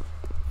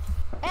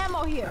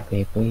 Ammo here.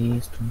 Okay,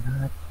 please do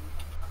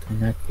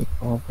not flip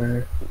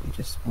over. I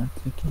just want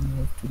to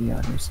move to the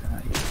other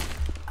side.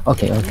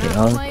 Okay, okay,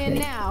 Not playing okay.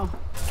 now.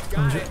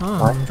 Got it. Oh,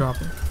 What? I'm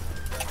dropping.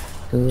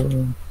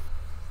 2,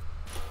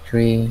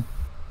 3.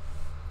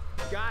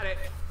 Got it.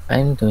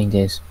 I'm doing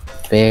this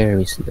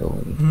very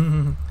slowly.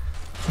 I'm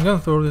gonna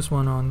throw this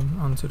one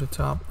onto the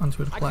top,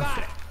 onto the I got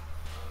platform.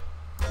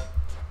 it.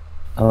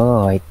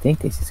 Oh, I think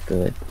this is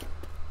good.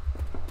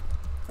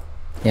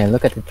 Yeah,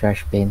 look at the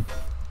trash bin.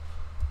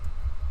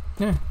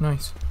 Yeah,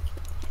 nice.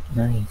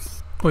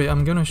 Nice. Wait,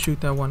 I'm gonna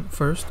shoot that one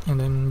first, and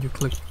then you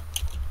click.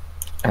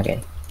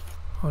 Okay,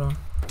 Hold on.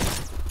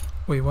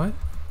 Wait, what?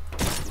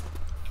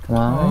 come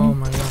Oh on.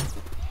 my god.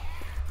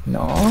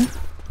 No.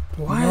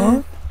 What?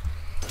 No. Oh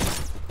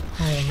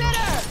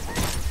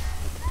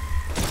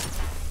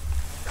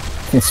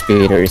The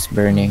speeder is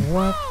burning. no.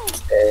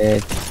 What?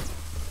 Dead.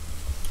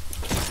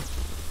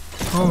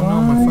 Oh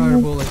no, my fire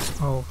bullets.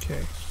 Oh,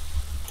 okay.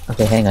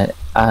 Okay, hang on.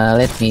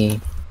 Let me.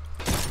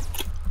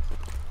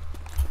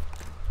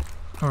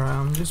 Alright,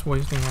 I'm just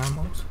wasting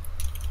ammo.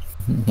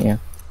 Yeah.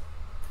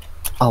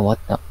 Oh, what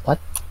the? What?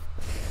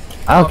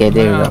 Okay, Oh,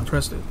 there you yeah, go.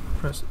 Press it.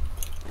 Press it.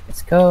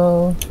 Let's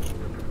go.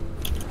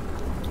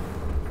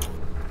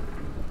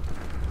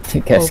 The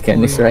gas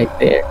can is Hopefully. right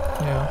there.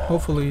 Yeah,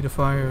 hopefully the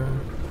fire.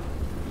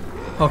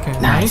 Okay,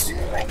 Nice.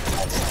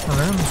 nice.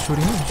 Alright, I'm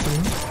shooting it. I'm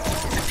shooting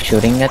it.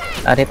 Shooting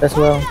at it as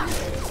well.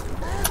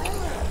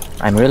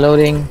 I'm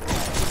reloading.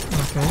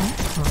 Okay.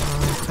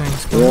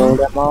 Thanks. Kill Come on.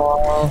 them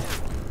all.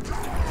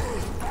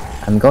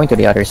 I'm going to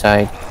the other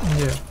side.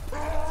 Yeah.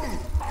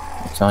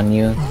 It's on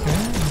you. Okay,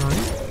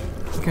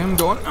 nice. Okay, I'm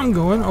going. I'm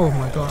going. Oh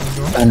my god, I'm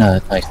going. Oh no,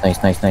 nice,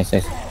 nice, nice, nice,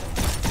 nice.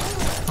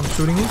 I'm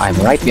shooting it. I'm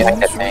shooting, right shooting,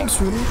 behind that shooting, tank.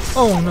 shooting.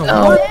 Oh no.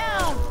 No. What?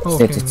 It's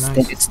Okay, dead, it's nice.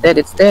 dead, it's dead,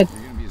 it's dead.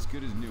 You're gonna be as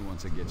good as new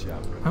once I get you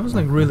out. I was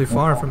like really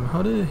far from it.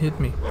 How did it hit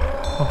me?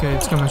 Okay,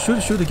 it's coming.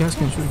 Shoot the gas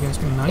can. Shoot the gas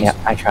can. Nice. Yeah,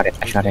 I shot it,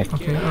 I shot it.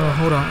 Okay,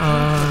 hold on.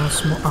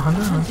 100.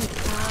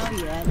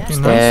 Oh yeah, that's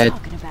Okay, what Dead. I'm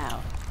talking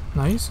about.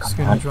 Nice. It's Come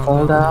gonna on, drop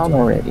fall down down.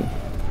 already.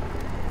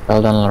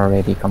 Fall down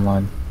already, come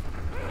on.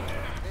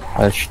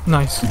 Nice.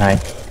 Nice.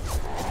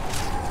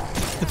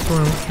 It's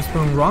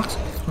throwing rocks.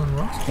 It's throwing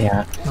rocks.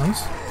 Yeah,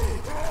 Nice.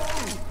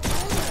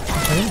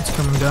 Okay, it's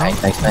coming down.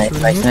 nice, nice, I'm nice,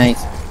 shooting nice, it.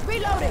 nice.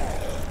 Reloading.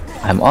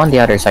 I'm on the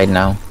other side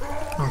now.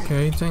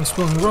 Okay, thanks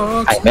throwing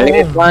rocks. I melee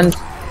it once.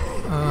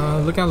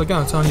 Look out, look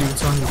out. It's on you.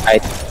 It's on you.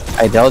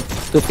 I dealt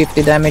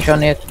 250 damage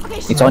on it.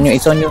 It's on you,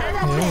 it's on you.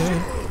 Yeah,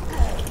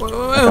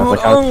 yeah. Watch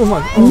out. Oh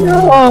my. Oh,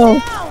 No!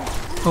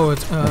 oh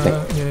it's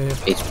Okay. yeah.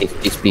 Please, please,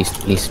 please, please,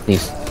 please,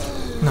 please.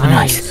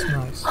 Nice,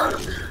 nice,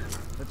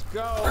 Let's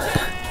go.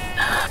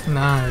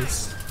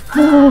 nice.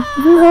 Oh,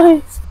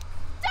 nice.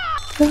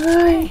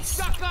 Nice.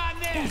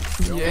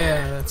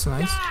 Yeah, that's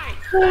nice.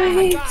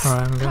 Nice. Alright,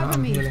 I'm Cover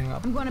me. healing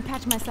up. I'm going to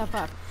patch myself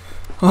up.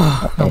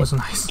 Oh, that was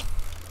nice.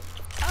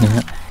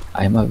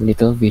 I'm a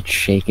little bit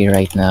shaky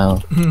right now.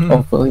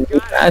 Hopefully we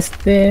pass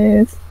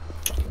this.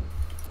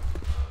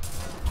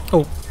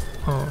 Oh.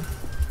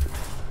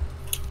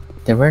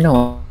 There were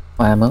no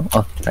ammo.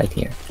 Oh, right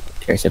here.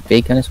 There's a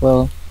big gun as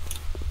well.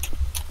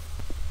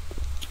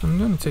 I'm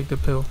gonna take the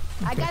pill.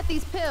 I got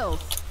these pills.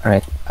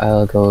 Alright,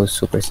 I'll go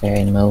Super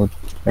Saiyan mode.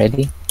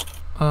 Ready?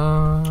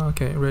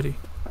 Okay, ready.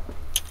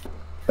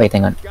 Wait,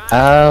 hang on.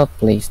 I'll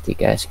place the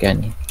gas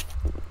gun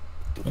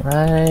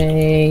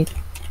right,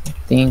 I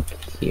think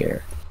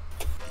here.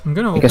 I'm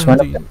gonna Because open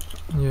one the... of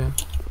Yeah.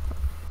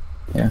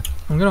 Yeah.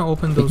 I'm gonna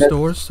open those Because-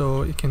 doors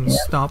so it can Yeah.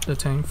 stop the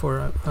tank for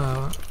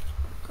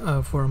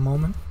a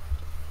moment.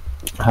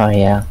 Oh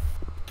yeah,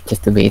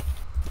 just to make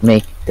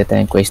the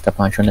tank waste a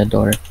punch on the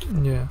door.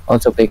 Yeah.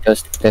 Also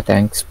because the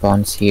tank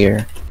spawns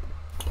here.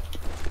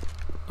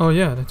 Oh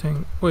yeah, the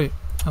tank. Wait,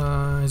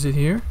 is it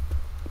here?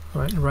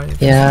 Right.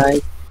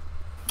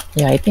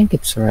 Yeah, I think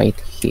it's right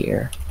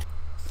here.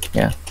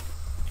 Yeah.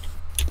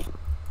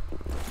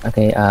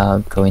 Okay, I'll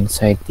go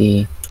inside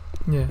the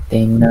Yeah.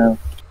 thing now.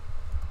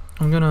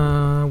 I'm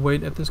gonna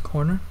wait at this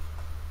corner.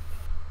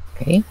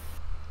 Okay.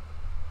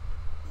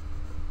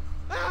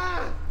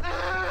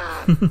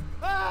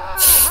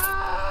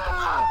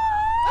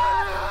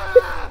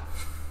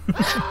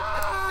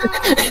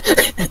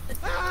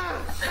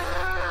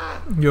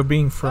 You're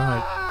being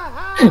fried.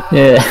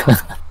 Yeah.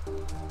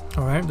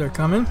 Alright, they're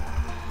coming.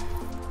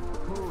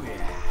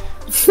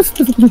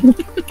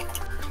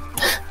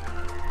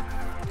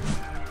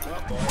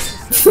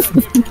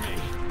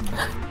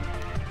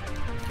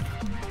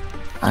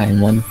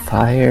 I'm on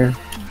fire.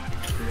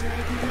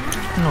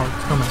 No,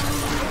 it's coming.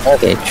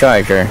 Okay,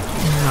 charger.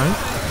 Nice.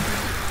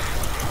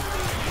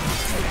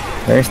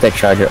 Where's the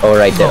charger? Oh,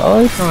 right there.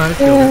 Oh, it's Alright,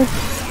 killed it.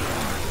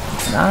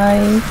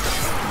 nice.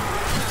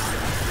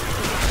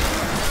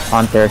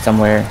 On there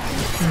somewhere.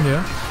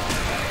 Yeah.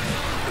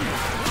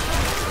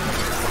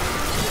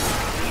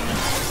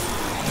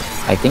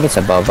 I think it's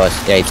above us.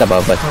 Yeah, it's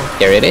above us. Oh.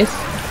 There it is.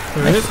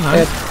 There it is.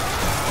 Nice.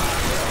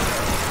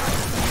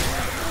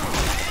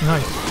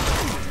 Nice.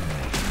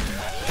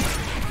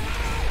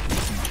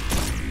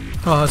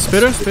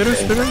 Spitter.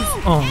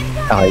 Oh,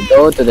 Okay,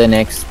 go to the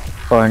next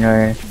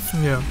corner.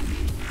 yeah.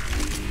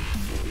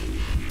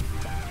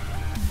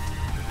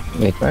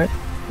 Wait, where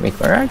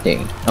are they?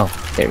 Oh,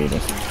 there it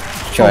is.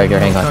 Charger,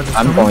 no, hang on. charger's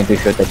I'm coming. going to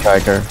shoot the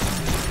charger.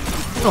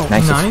 Oh,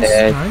 Nice, nice. it's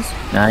dead. Nice.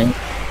 Nine.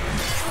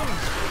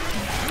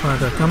 Alright,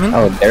 they're coming.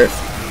 Oh,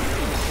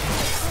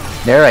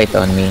 they're right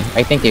on me.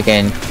 I think you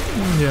can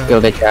Yeah.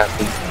 kill the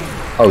Jockey.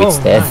 Oh, it's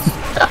Oh, dead. nice.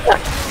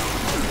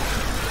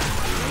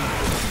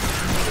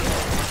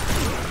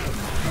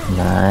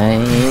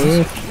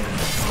 Nice.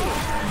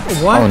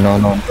 What? Oh no.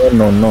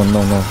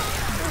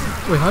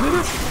 Wait, how did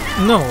it?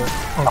 No.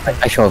 Okay.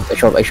 I shove. Where's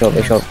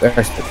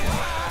the...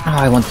 Oh,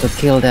 I want to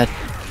kill that.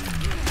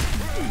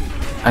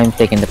 I'm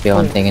taking the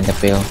pill.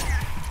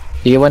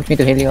 Do you want me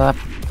to heal you up?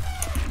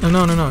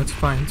 No, it's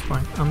fine.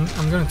 I'm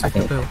gonna take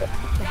the pill.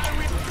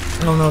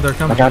 Oh no, they're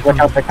coming. Watch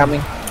out, they're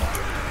coming.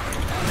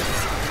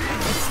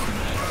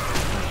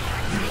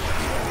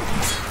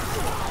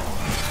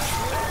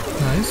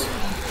 Nice.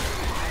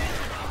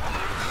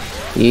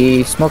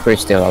 The smoker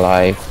is still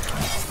alive.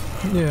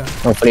 Yeah.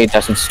 Hopefully it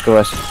doesn't screw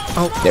us.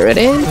 Oh. There it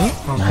is.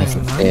 Okay, Nice,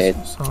 it's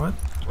dead. Saw it.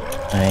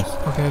 Nice.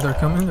 Okay, they're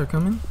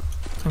coming.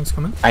 Things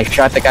coming. I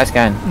shot the gas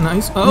gun.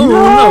 Nice. Oh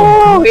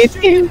no! It's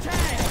you.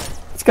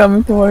 It's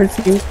coming towards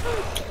you.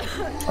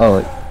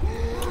 Oh.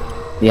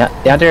 The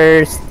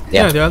others.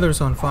 Yeah, Yeah. the other's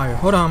on fire.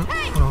 Hold on.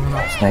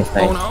 Nice.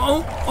 Oh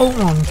no! Oh,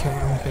 okay.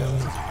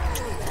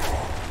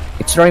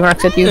 It's throwing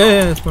rocks at you.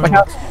 Yeah, it's Watch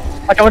out.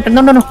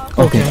 No.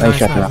 Okay, I nice,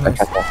 shot her nice,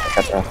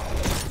 off.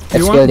 Do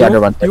Let's kill the other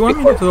one. Do you want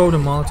me to throw the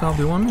Molotov?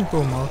 Do you want me to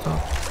throw a Molotov?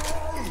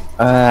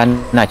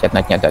 Not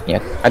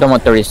yet. I don't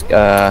want to risk.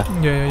 Yeah. I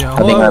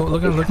think Oh,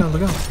 look out.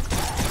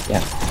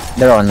 Yeah,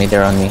 they're on me.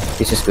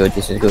 This is good.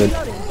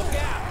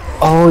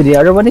 Oh, the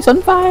other one is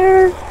on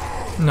fire.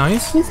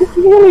 Nice. This is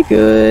really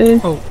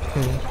good. Oh,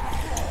 okay.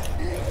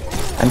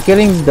 I'm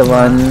killing the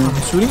one. I'm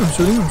shooting.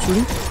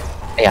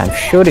 Yeah, I'm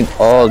shooting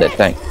all the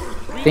time.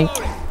 I think.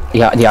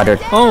 Yeah, the other.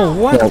 Oh,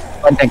 what? Yeah,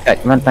 one tank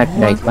died. Come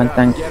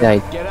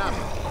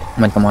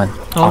on.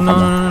 Oh, come on.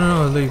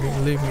 no, leave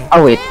me.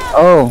 Oh wait.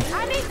 Oh,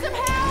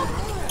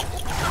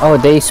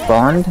 they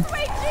spawned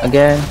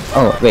again.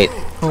 Oh wait.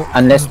 Oh,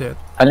 Unless I'm dead.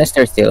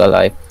 they're still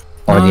alive.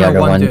 Or the other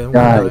one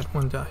died.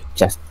 One died.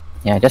 Just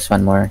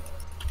one more.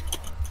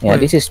 Yeah, Wait,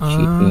 this is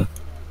cheapy.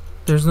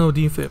 There's no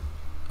defib.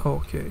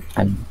 Okay.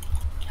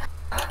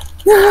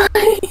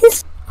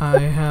 Nice. I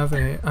have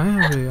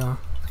a.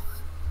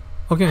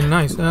 Okay,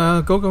 nice.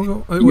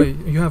 Go. Wait,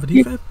 you have a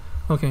defib?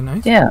 Okay,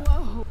 nice. Yeah.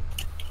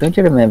 Don't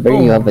you remember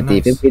you have a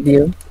nice. DV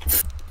video?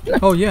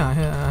 Oh yeah, I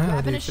have a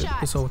Grabbing a defib shot.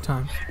 this whole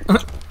time.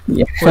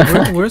 Yeah.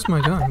 Wait, where's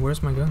my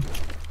gun?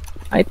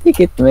 I think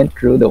it went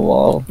through the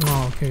wall.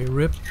 Oh, okay,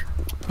 rip.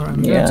 Alright,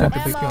 I'm Yeah. gonna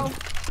take the big gun.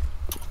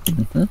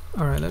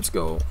 Alright, let's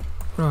go.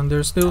 Hold on,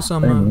 there's still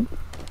some.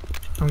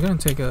 I'm gonna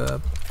take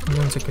a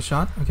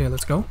shot. Okay,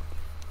 let's go.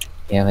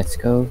 Yeah, let's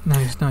go.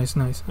 Nice.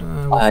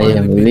 We'll I finally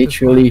am beat this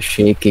literally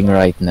shaking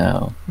right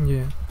now. part.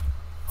 Yeah.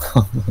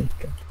 Oh my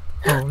god.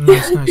 Oh,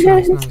 nice.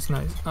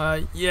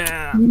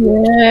 Yeah.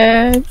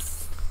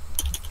 Yes.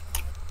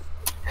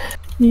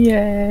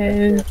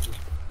 Yes.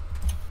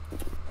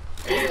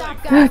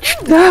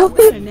 Touchdown.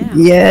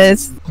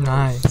 Yes.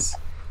 Nice.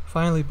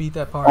 Finally beat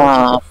that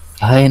part.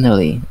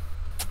 Finally.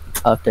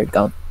 After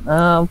count.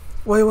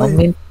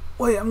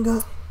 Wait. I'm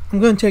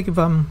gonna check if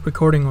I'm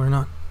recording or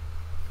not.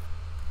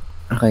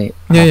 Okay.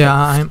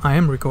 Yeah. I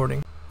am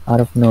recording. Out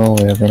of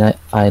nowhere, when I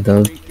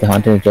idled, the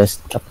hunter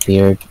just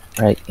appeared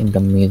right in the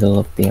middle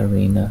of the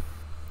arena.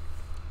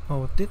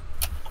 Oh, did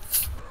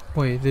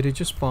it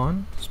just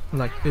spawn?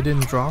 Like it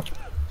didn't drop?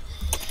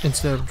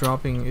 Instead of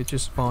dropping, it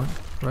just spawned,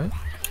 right?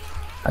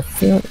 I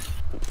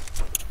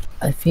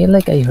feel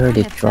like I heard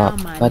it drop,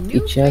 but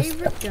it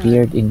just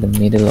appeared in the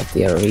middle of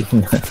the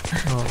arena.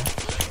 Oh,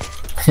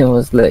 I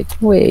was like,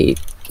 wait,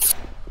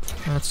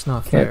 that's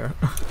not fair.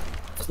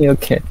 you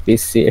can't be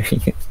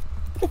serious.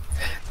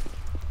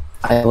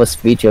 I was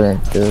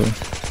vigilant too.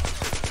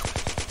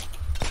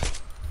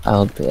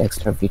 I'll be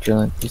extra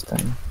vigilant this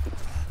time.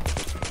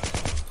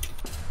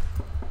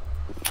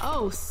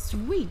 Oh,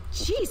 sweet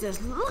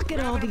Jesus, look at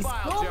all these.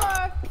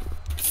 Boomer!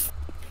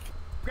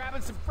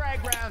 Grabbing some frag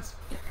rounds.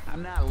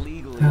 I'm not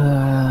legally.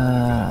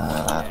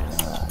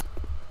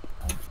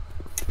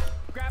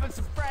 Grabbing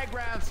some frag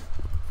rounds.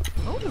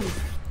 Oh,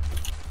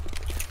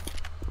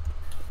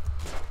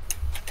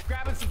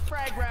 Grabbing some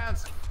frag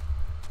rounds.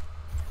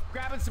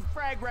 Grabbing some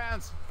frag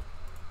rounds.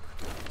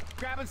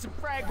 Grabbing some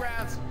frag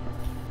rounds.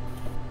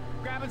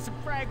 Grabbing some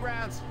frag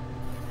rounds.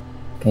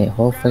 Okay,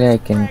 hopefully I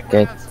can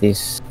get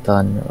this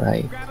done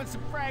right. Grabbing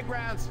some frag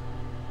rounds.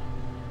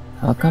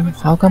 How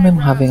come I'm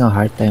having a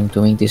hard time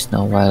doing this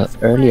now while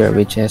earlier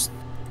we just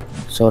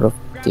sort of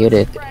did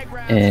it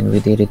and we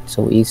did it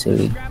so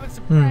easily. Grabbing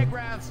some frag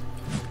rounds.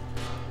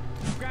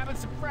 Grabbing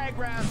some frag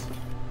rounds.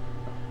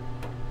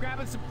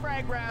 Grabbing some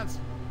frag rounds.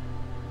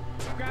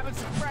 Grabbing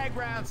some frag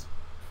rounds.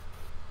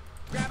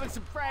 Grabbing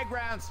some frag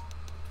rounds.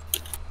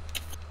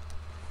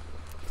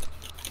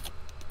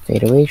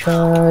 Fade away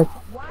shot.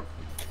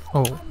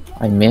 Oh,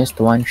 I missed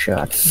one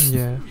shot.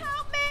 yeah.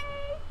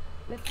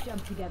 let's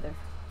jump together.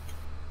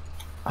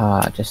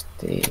 Just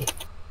the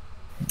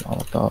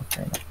Molotov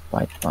and a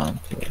pipe bomb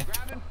here.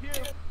 Grabbing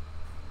puke.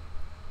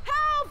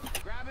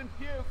 Help! Grabbing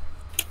puke.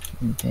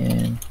 And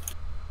then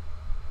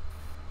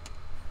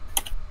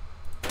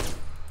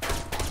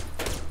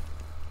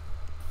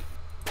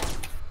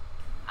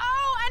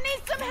Oh, I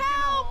need some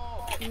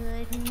help!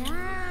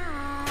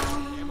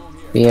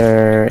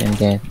 spear and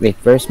then wait,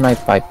 where's my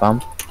pipe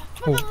bomb?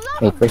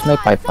 Wait, where's my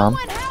pipe bomb?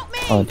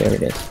 Oh, there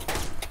it is.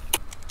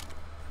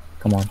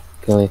 Come on,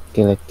 kill it.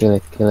 Okay.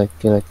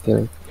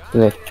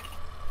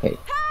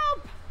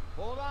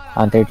 Hold on.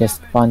 Hunter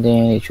just spawned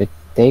in, it should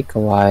take a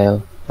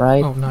while,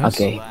 right? Oh, nice.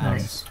 Okay,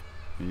 Nice.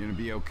 You're gonna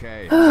be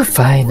okay.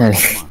 Finally.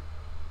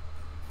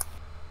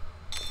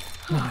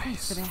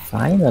 Nice.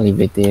 Finally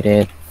we did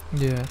it.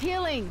 Yeah.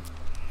 Healing!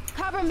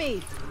 Cover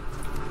me!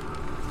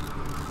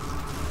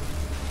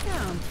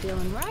 Now I'm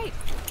feeling right.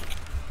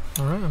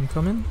 Alright, I'm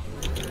coming.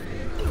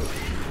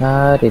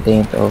 But it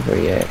ain't over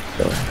yet,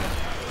 so.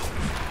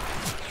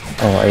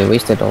 Oh, I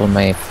wasted all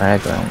my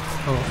frag rounds.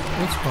 Oh,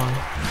 it's fine.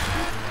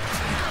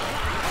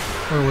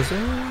 Or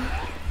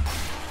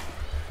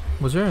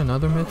was there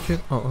another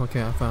medkit? Oh,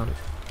 okay, I found it.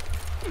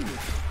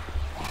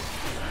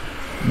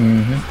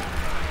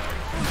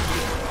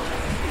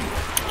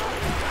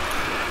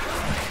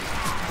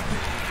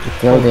 To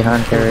kill the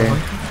hunter.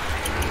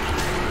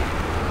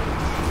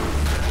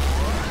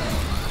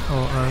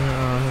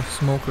 Oh,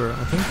 smoker.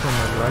 I think from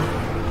my right.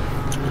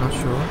 I'm not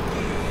sure.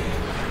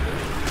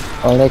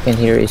 All I can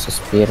hear is a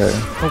spitter.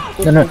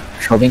 No,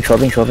 shoving.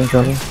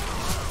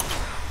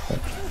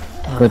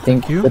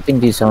 Good thing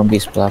these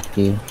zombies block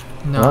you.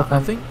 No, Welcome. I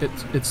think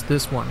it's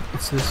this one.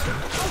 It's this one.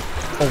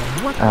 Oh,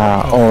 what?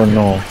 Oh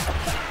no.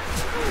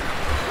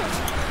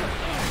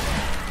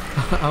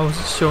 I was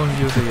just showing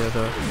you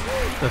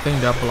the thing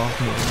that blocked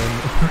me, and then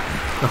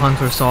the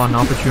hunter saw an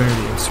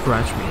opportunity and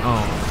scratched me.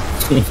 Oh,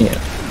 Yeah.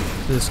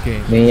 this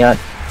game.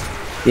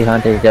 The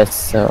hunter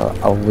just saw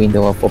a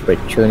window of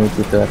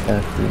opportunity to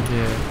attack you.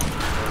 Yeah.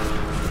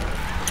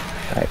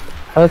 Right.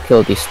 I'll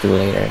kill these two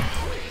later.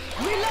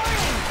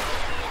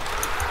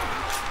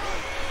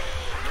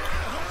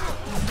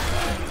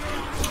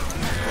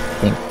 I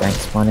think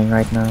tank's spawning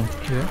right now.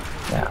 Yeah.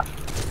 Yeah.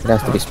 It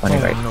has to be spawning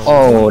Oh, right. no.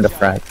 Oh, the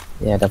frag.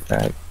 Yeah, the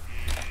frag.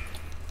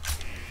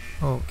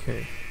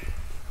 Okay.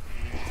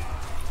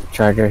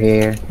 Charger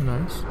here.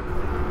 Nice.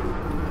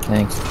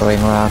 Thanks.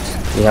 Throwing rocks.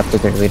 We have to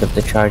get rid of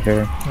the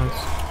charger.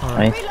 Nice.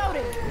 Alright.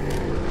 Right?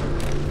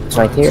 It's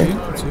right here.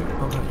 Let's see.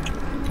 Okay.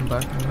 I'm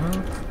back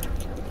now.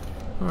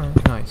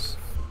 Alright, nice.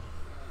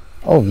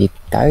 Oh, he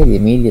died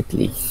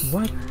immediately.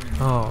 What?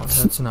 Oh,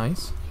 that's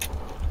nice.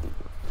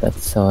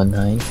 That's so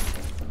nice.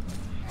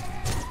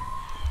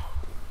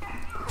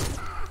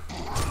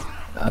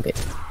 Okay.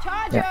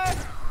 Charger!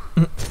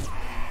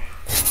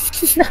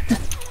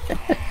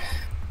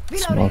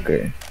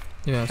 Smoker.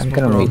 Yeah, I'm smoker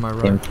gonna on wait my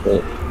him right. to...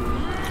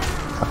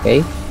 Okay.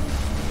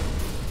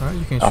 Alright,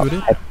 you can Oh, shoot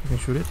it. I- You can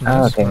shoot it. Oh,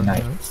 Nice. okay,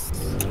 Alright, nice.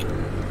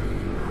 alright.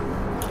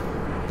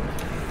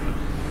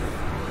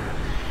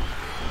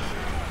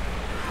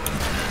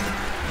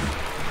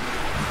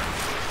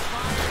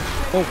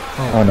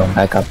 Oh no,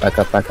 back up.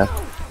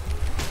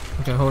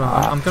 Okay, hold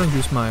on. I'm gonna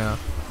use my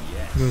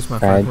Frag.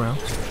 frag round.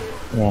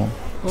 Yeah.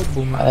 Oh,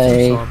 boomer. I-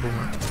 I saw a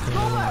boomer. Okay,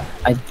 never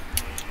mind.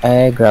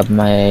 I grab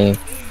my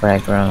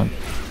frag round.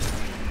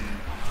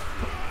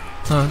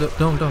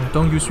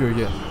 Don't use your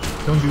yet.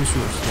 Don't use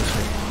yours. Just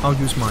yet. I'll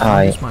use mine. Ah,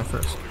 I'll yeah. use mine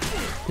first.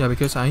 Yeah,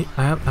 because I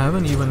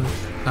haven't even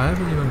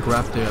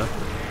grabbed the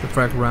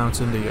frag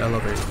rounds in the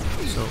elevator.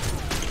 So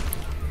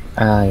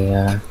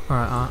Yeah.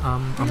 alright,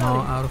 I'm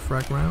all out of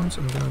frag rounds.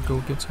 I'm gonna go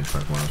get some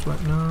frag rounds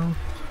right now.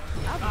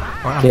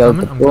 Alright, Killed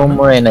the I'm coming.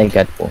 boomer and I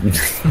got boomed.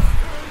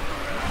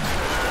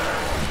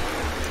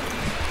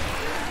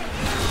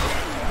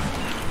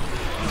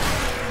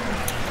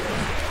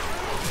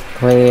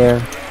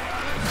 Clear.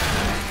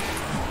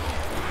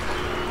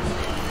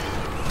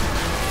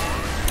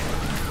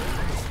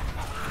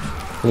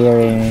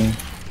 Clearing.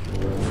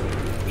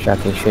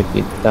 Jockey should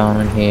be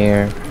down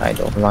here. I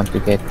don't want to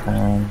get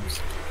clowns.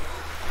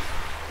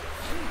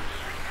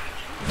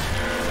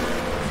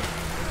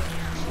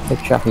 The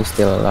Jockey's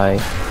still alive.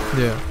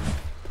 Yeah.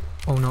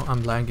 Oh no,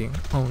 I'm lagging.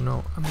 Oh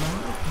no, I'm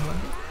lagging.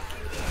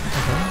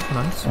 Okay,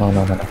 nice. Oh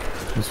no.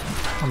 Just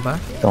I'm back.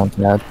 don't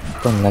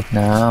lag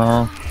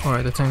now.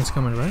 Alright, the tank's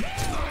coming, right?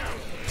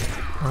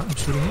 Alright, I'm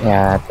shooting it.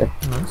 Yeah,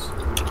 Nice.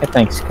 the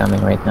tank's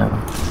coming right now.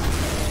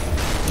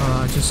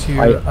 I just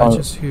hear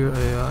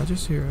I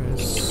just hear a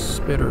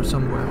spitter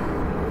somewhere.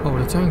 Oh,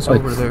 the tank's Oh,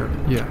 over there.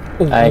 Yeah.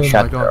 Oh, I oh my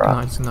shot god, her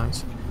off.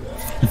 nice.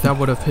 That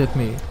would have hit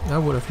me.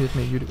 That would have hit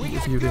me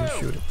if you didn't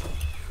shoot it.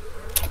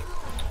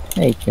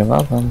 Hey, you're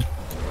welcome.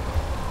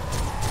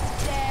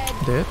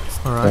 Dead?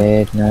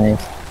 Alright. Good,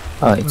 nice.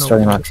 Oh, it's No.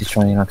 throwing rocks, it's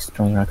throwing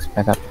rocks.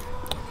 Back up.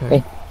 Okay.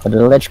 Okay, go to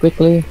the ledge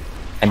quickly.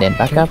 And then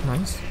back Okay, up.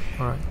 nice.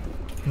 Alright.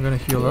 I'm gonna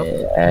heal up.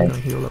 Yeah. I'm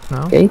gonna heal up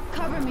now. Okay,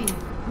 Cover me.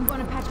 I'm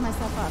gonna patch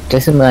myself up.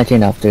 just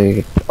imagine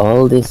after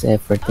all this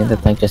effort, then the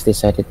tank just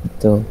decided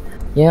to,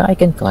 yeah, I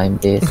can climb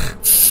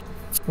this.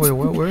 Wait,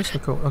 where's the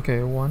code?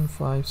 Okay,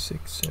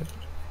 1567.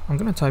 I'm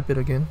gonna type it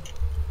again.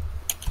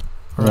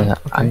 Alright, Yeah,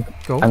 okay,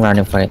 go. I'm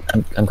running for it.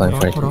 I'm going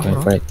for it. Hold on, I'm going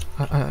hold for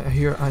on. it. I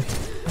hear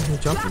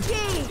Jockey.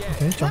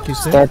 Okay,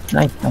 Jockey's there. Dead.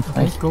 Nice.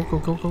 Okay, go.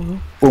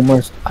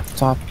 Boomers up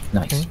top.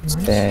 Nice. Okay, It's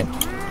nice. dead.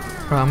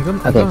 Alright, I'm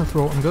Okay. gonna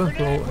throw.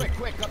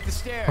 Quick, up the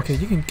stairs. Okay,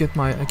 you can get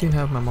my. I can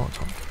have my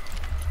Molotov.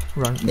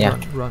 Run.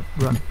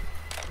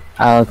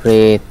 I'll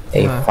create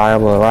a Yeah.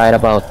 fireball right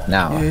about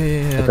now.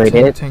 Yeah. Create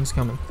it. Tank's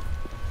coming.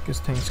 Because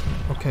tank's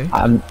coming. Okay.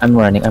 I'm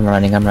running.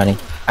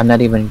 I'm not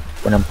even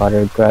gonna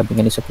bother grabbing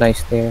any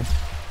supplies there.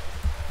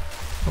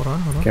 Hold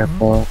on.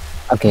 Careful.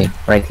 Okay,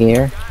 right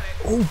here.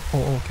 Oh,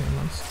 okay,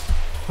 nice.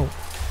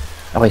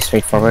 Okay,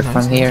 straight forward Nice,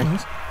 from here.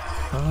 Nice.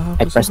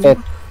 I pressed it.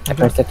 I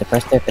pressed it.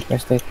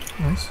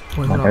 Nice.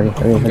 Wait, Come hold on, on.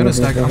 hurry, I'm gonna hurry,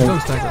 stagger. hurry.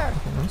 Okay,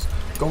 nice.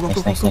 Go.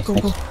 Nice.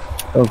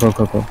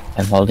 Go.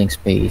 I'm holding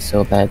space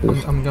so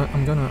badly. I'm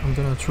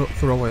gonna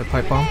throw away a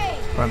pipe bomb.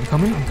 Alright, I'm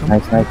coming.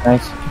 Nice. I'm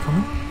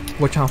coming.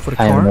 Watch out for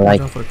the I'm car. like-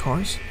 Watch out for the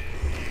cars.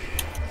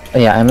 Oh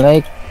yeah, I'm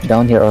like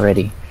down here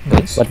already.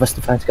 Nice. What was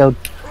the fast code?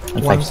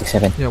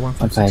 1567. Yeah,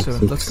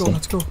 1567.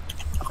 Let's go.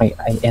 Okay,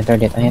 I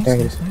entered it.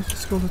 Nice.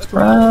 Let's go.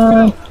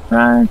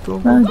 Run. Go.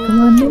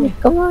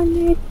 Come on,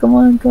 Nick.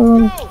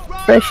 Go.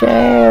 Fresh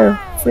air.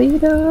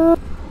 Freedom.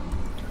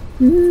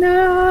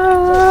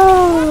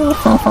 No.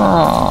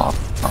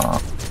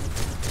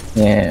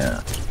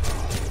 Yeah.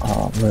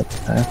 Oh, look.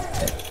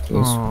 This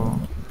Oh,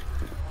 one.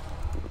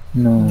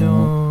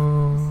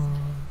 No.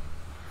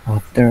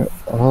 After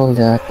all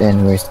that,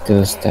 then we're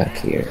still stuck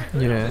here.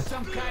 Yeah.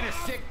 Some kind of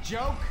sick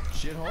joke?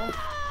 Shithole.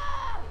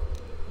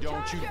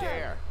 Don't you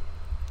dare.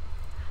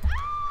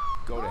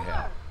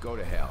 Go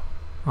to hell.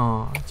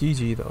 Oh,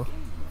 GG though.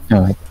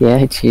 Oh,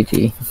 yeah,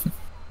 GG.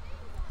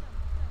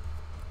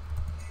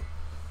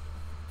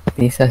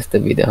 This has to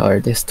be the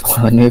hardest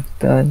one we've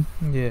done.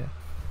 Yeah.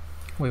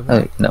 Wait, Oh,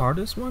 what? no.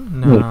 Hardest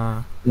one?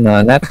 Nah.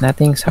 No,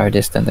 nothing's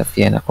hardest than the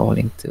Vienna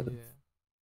calling too. Yeah.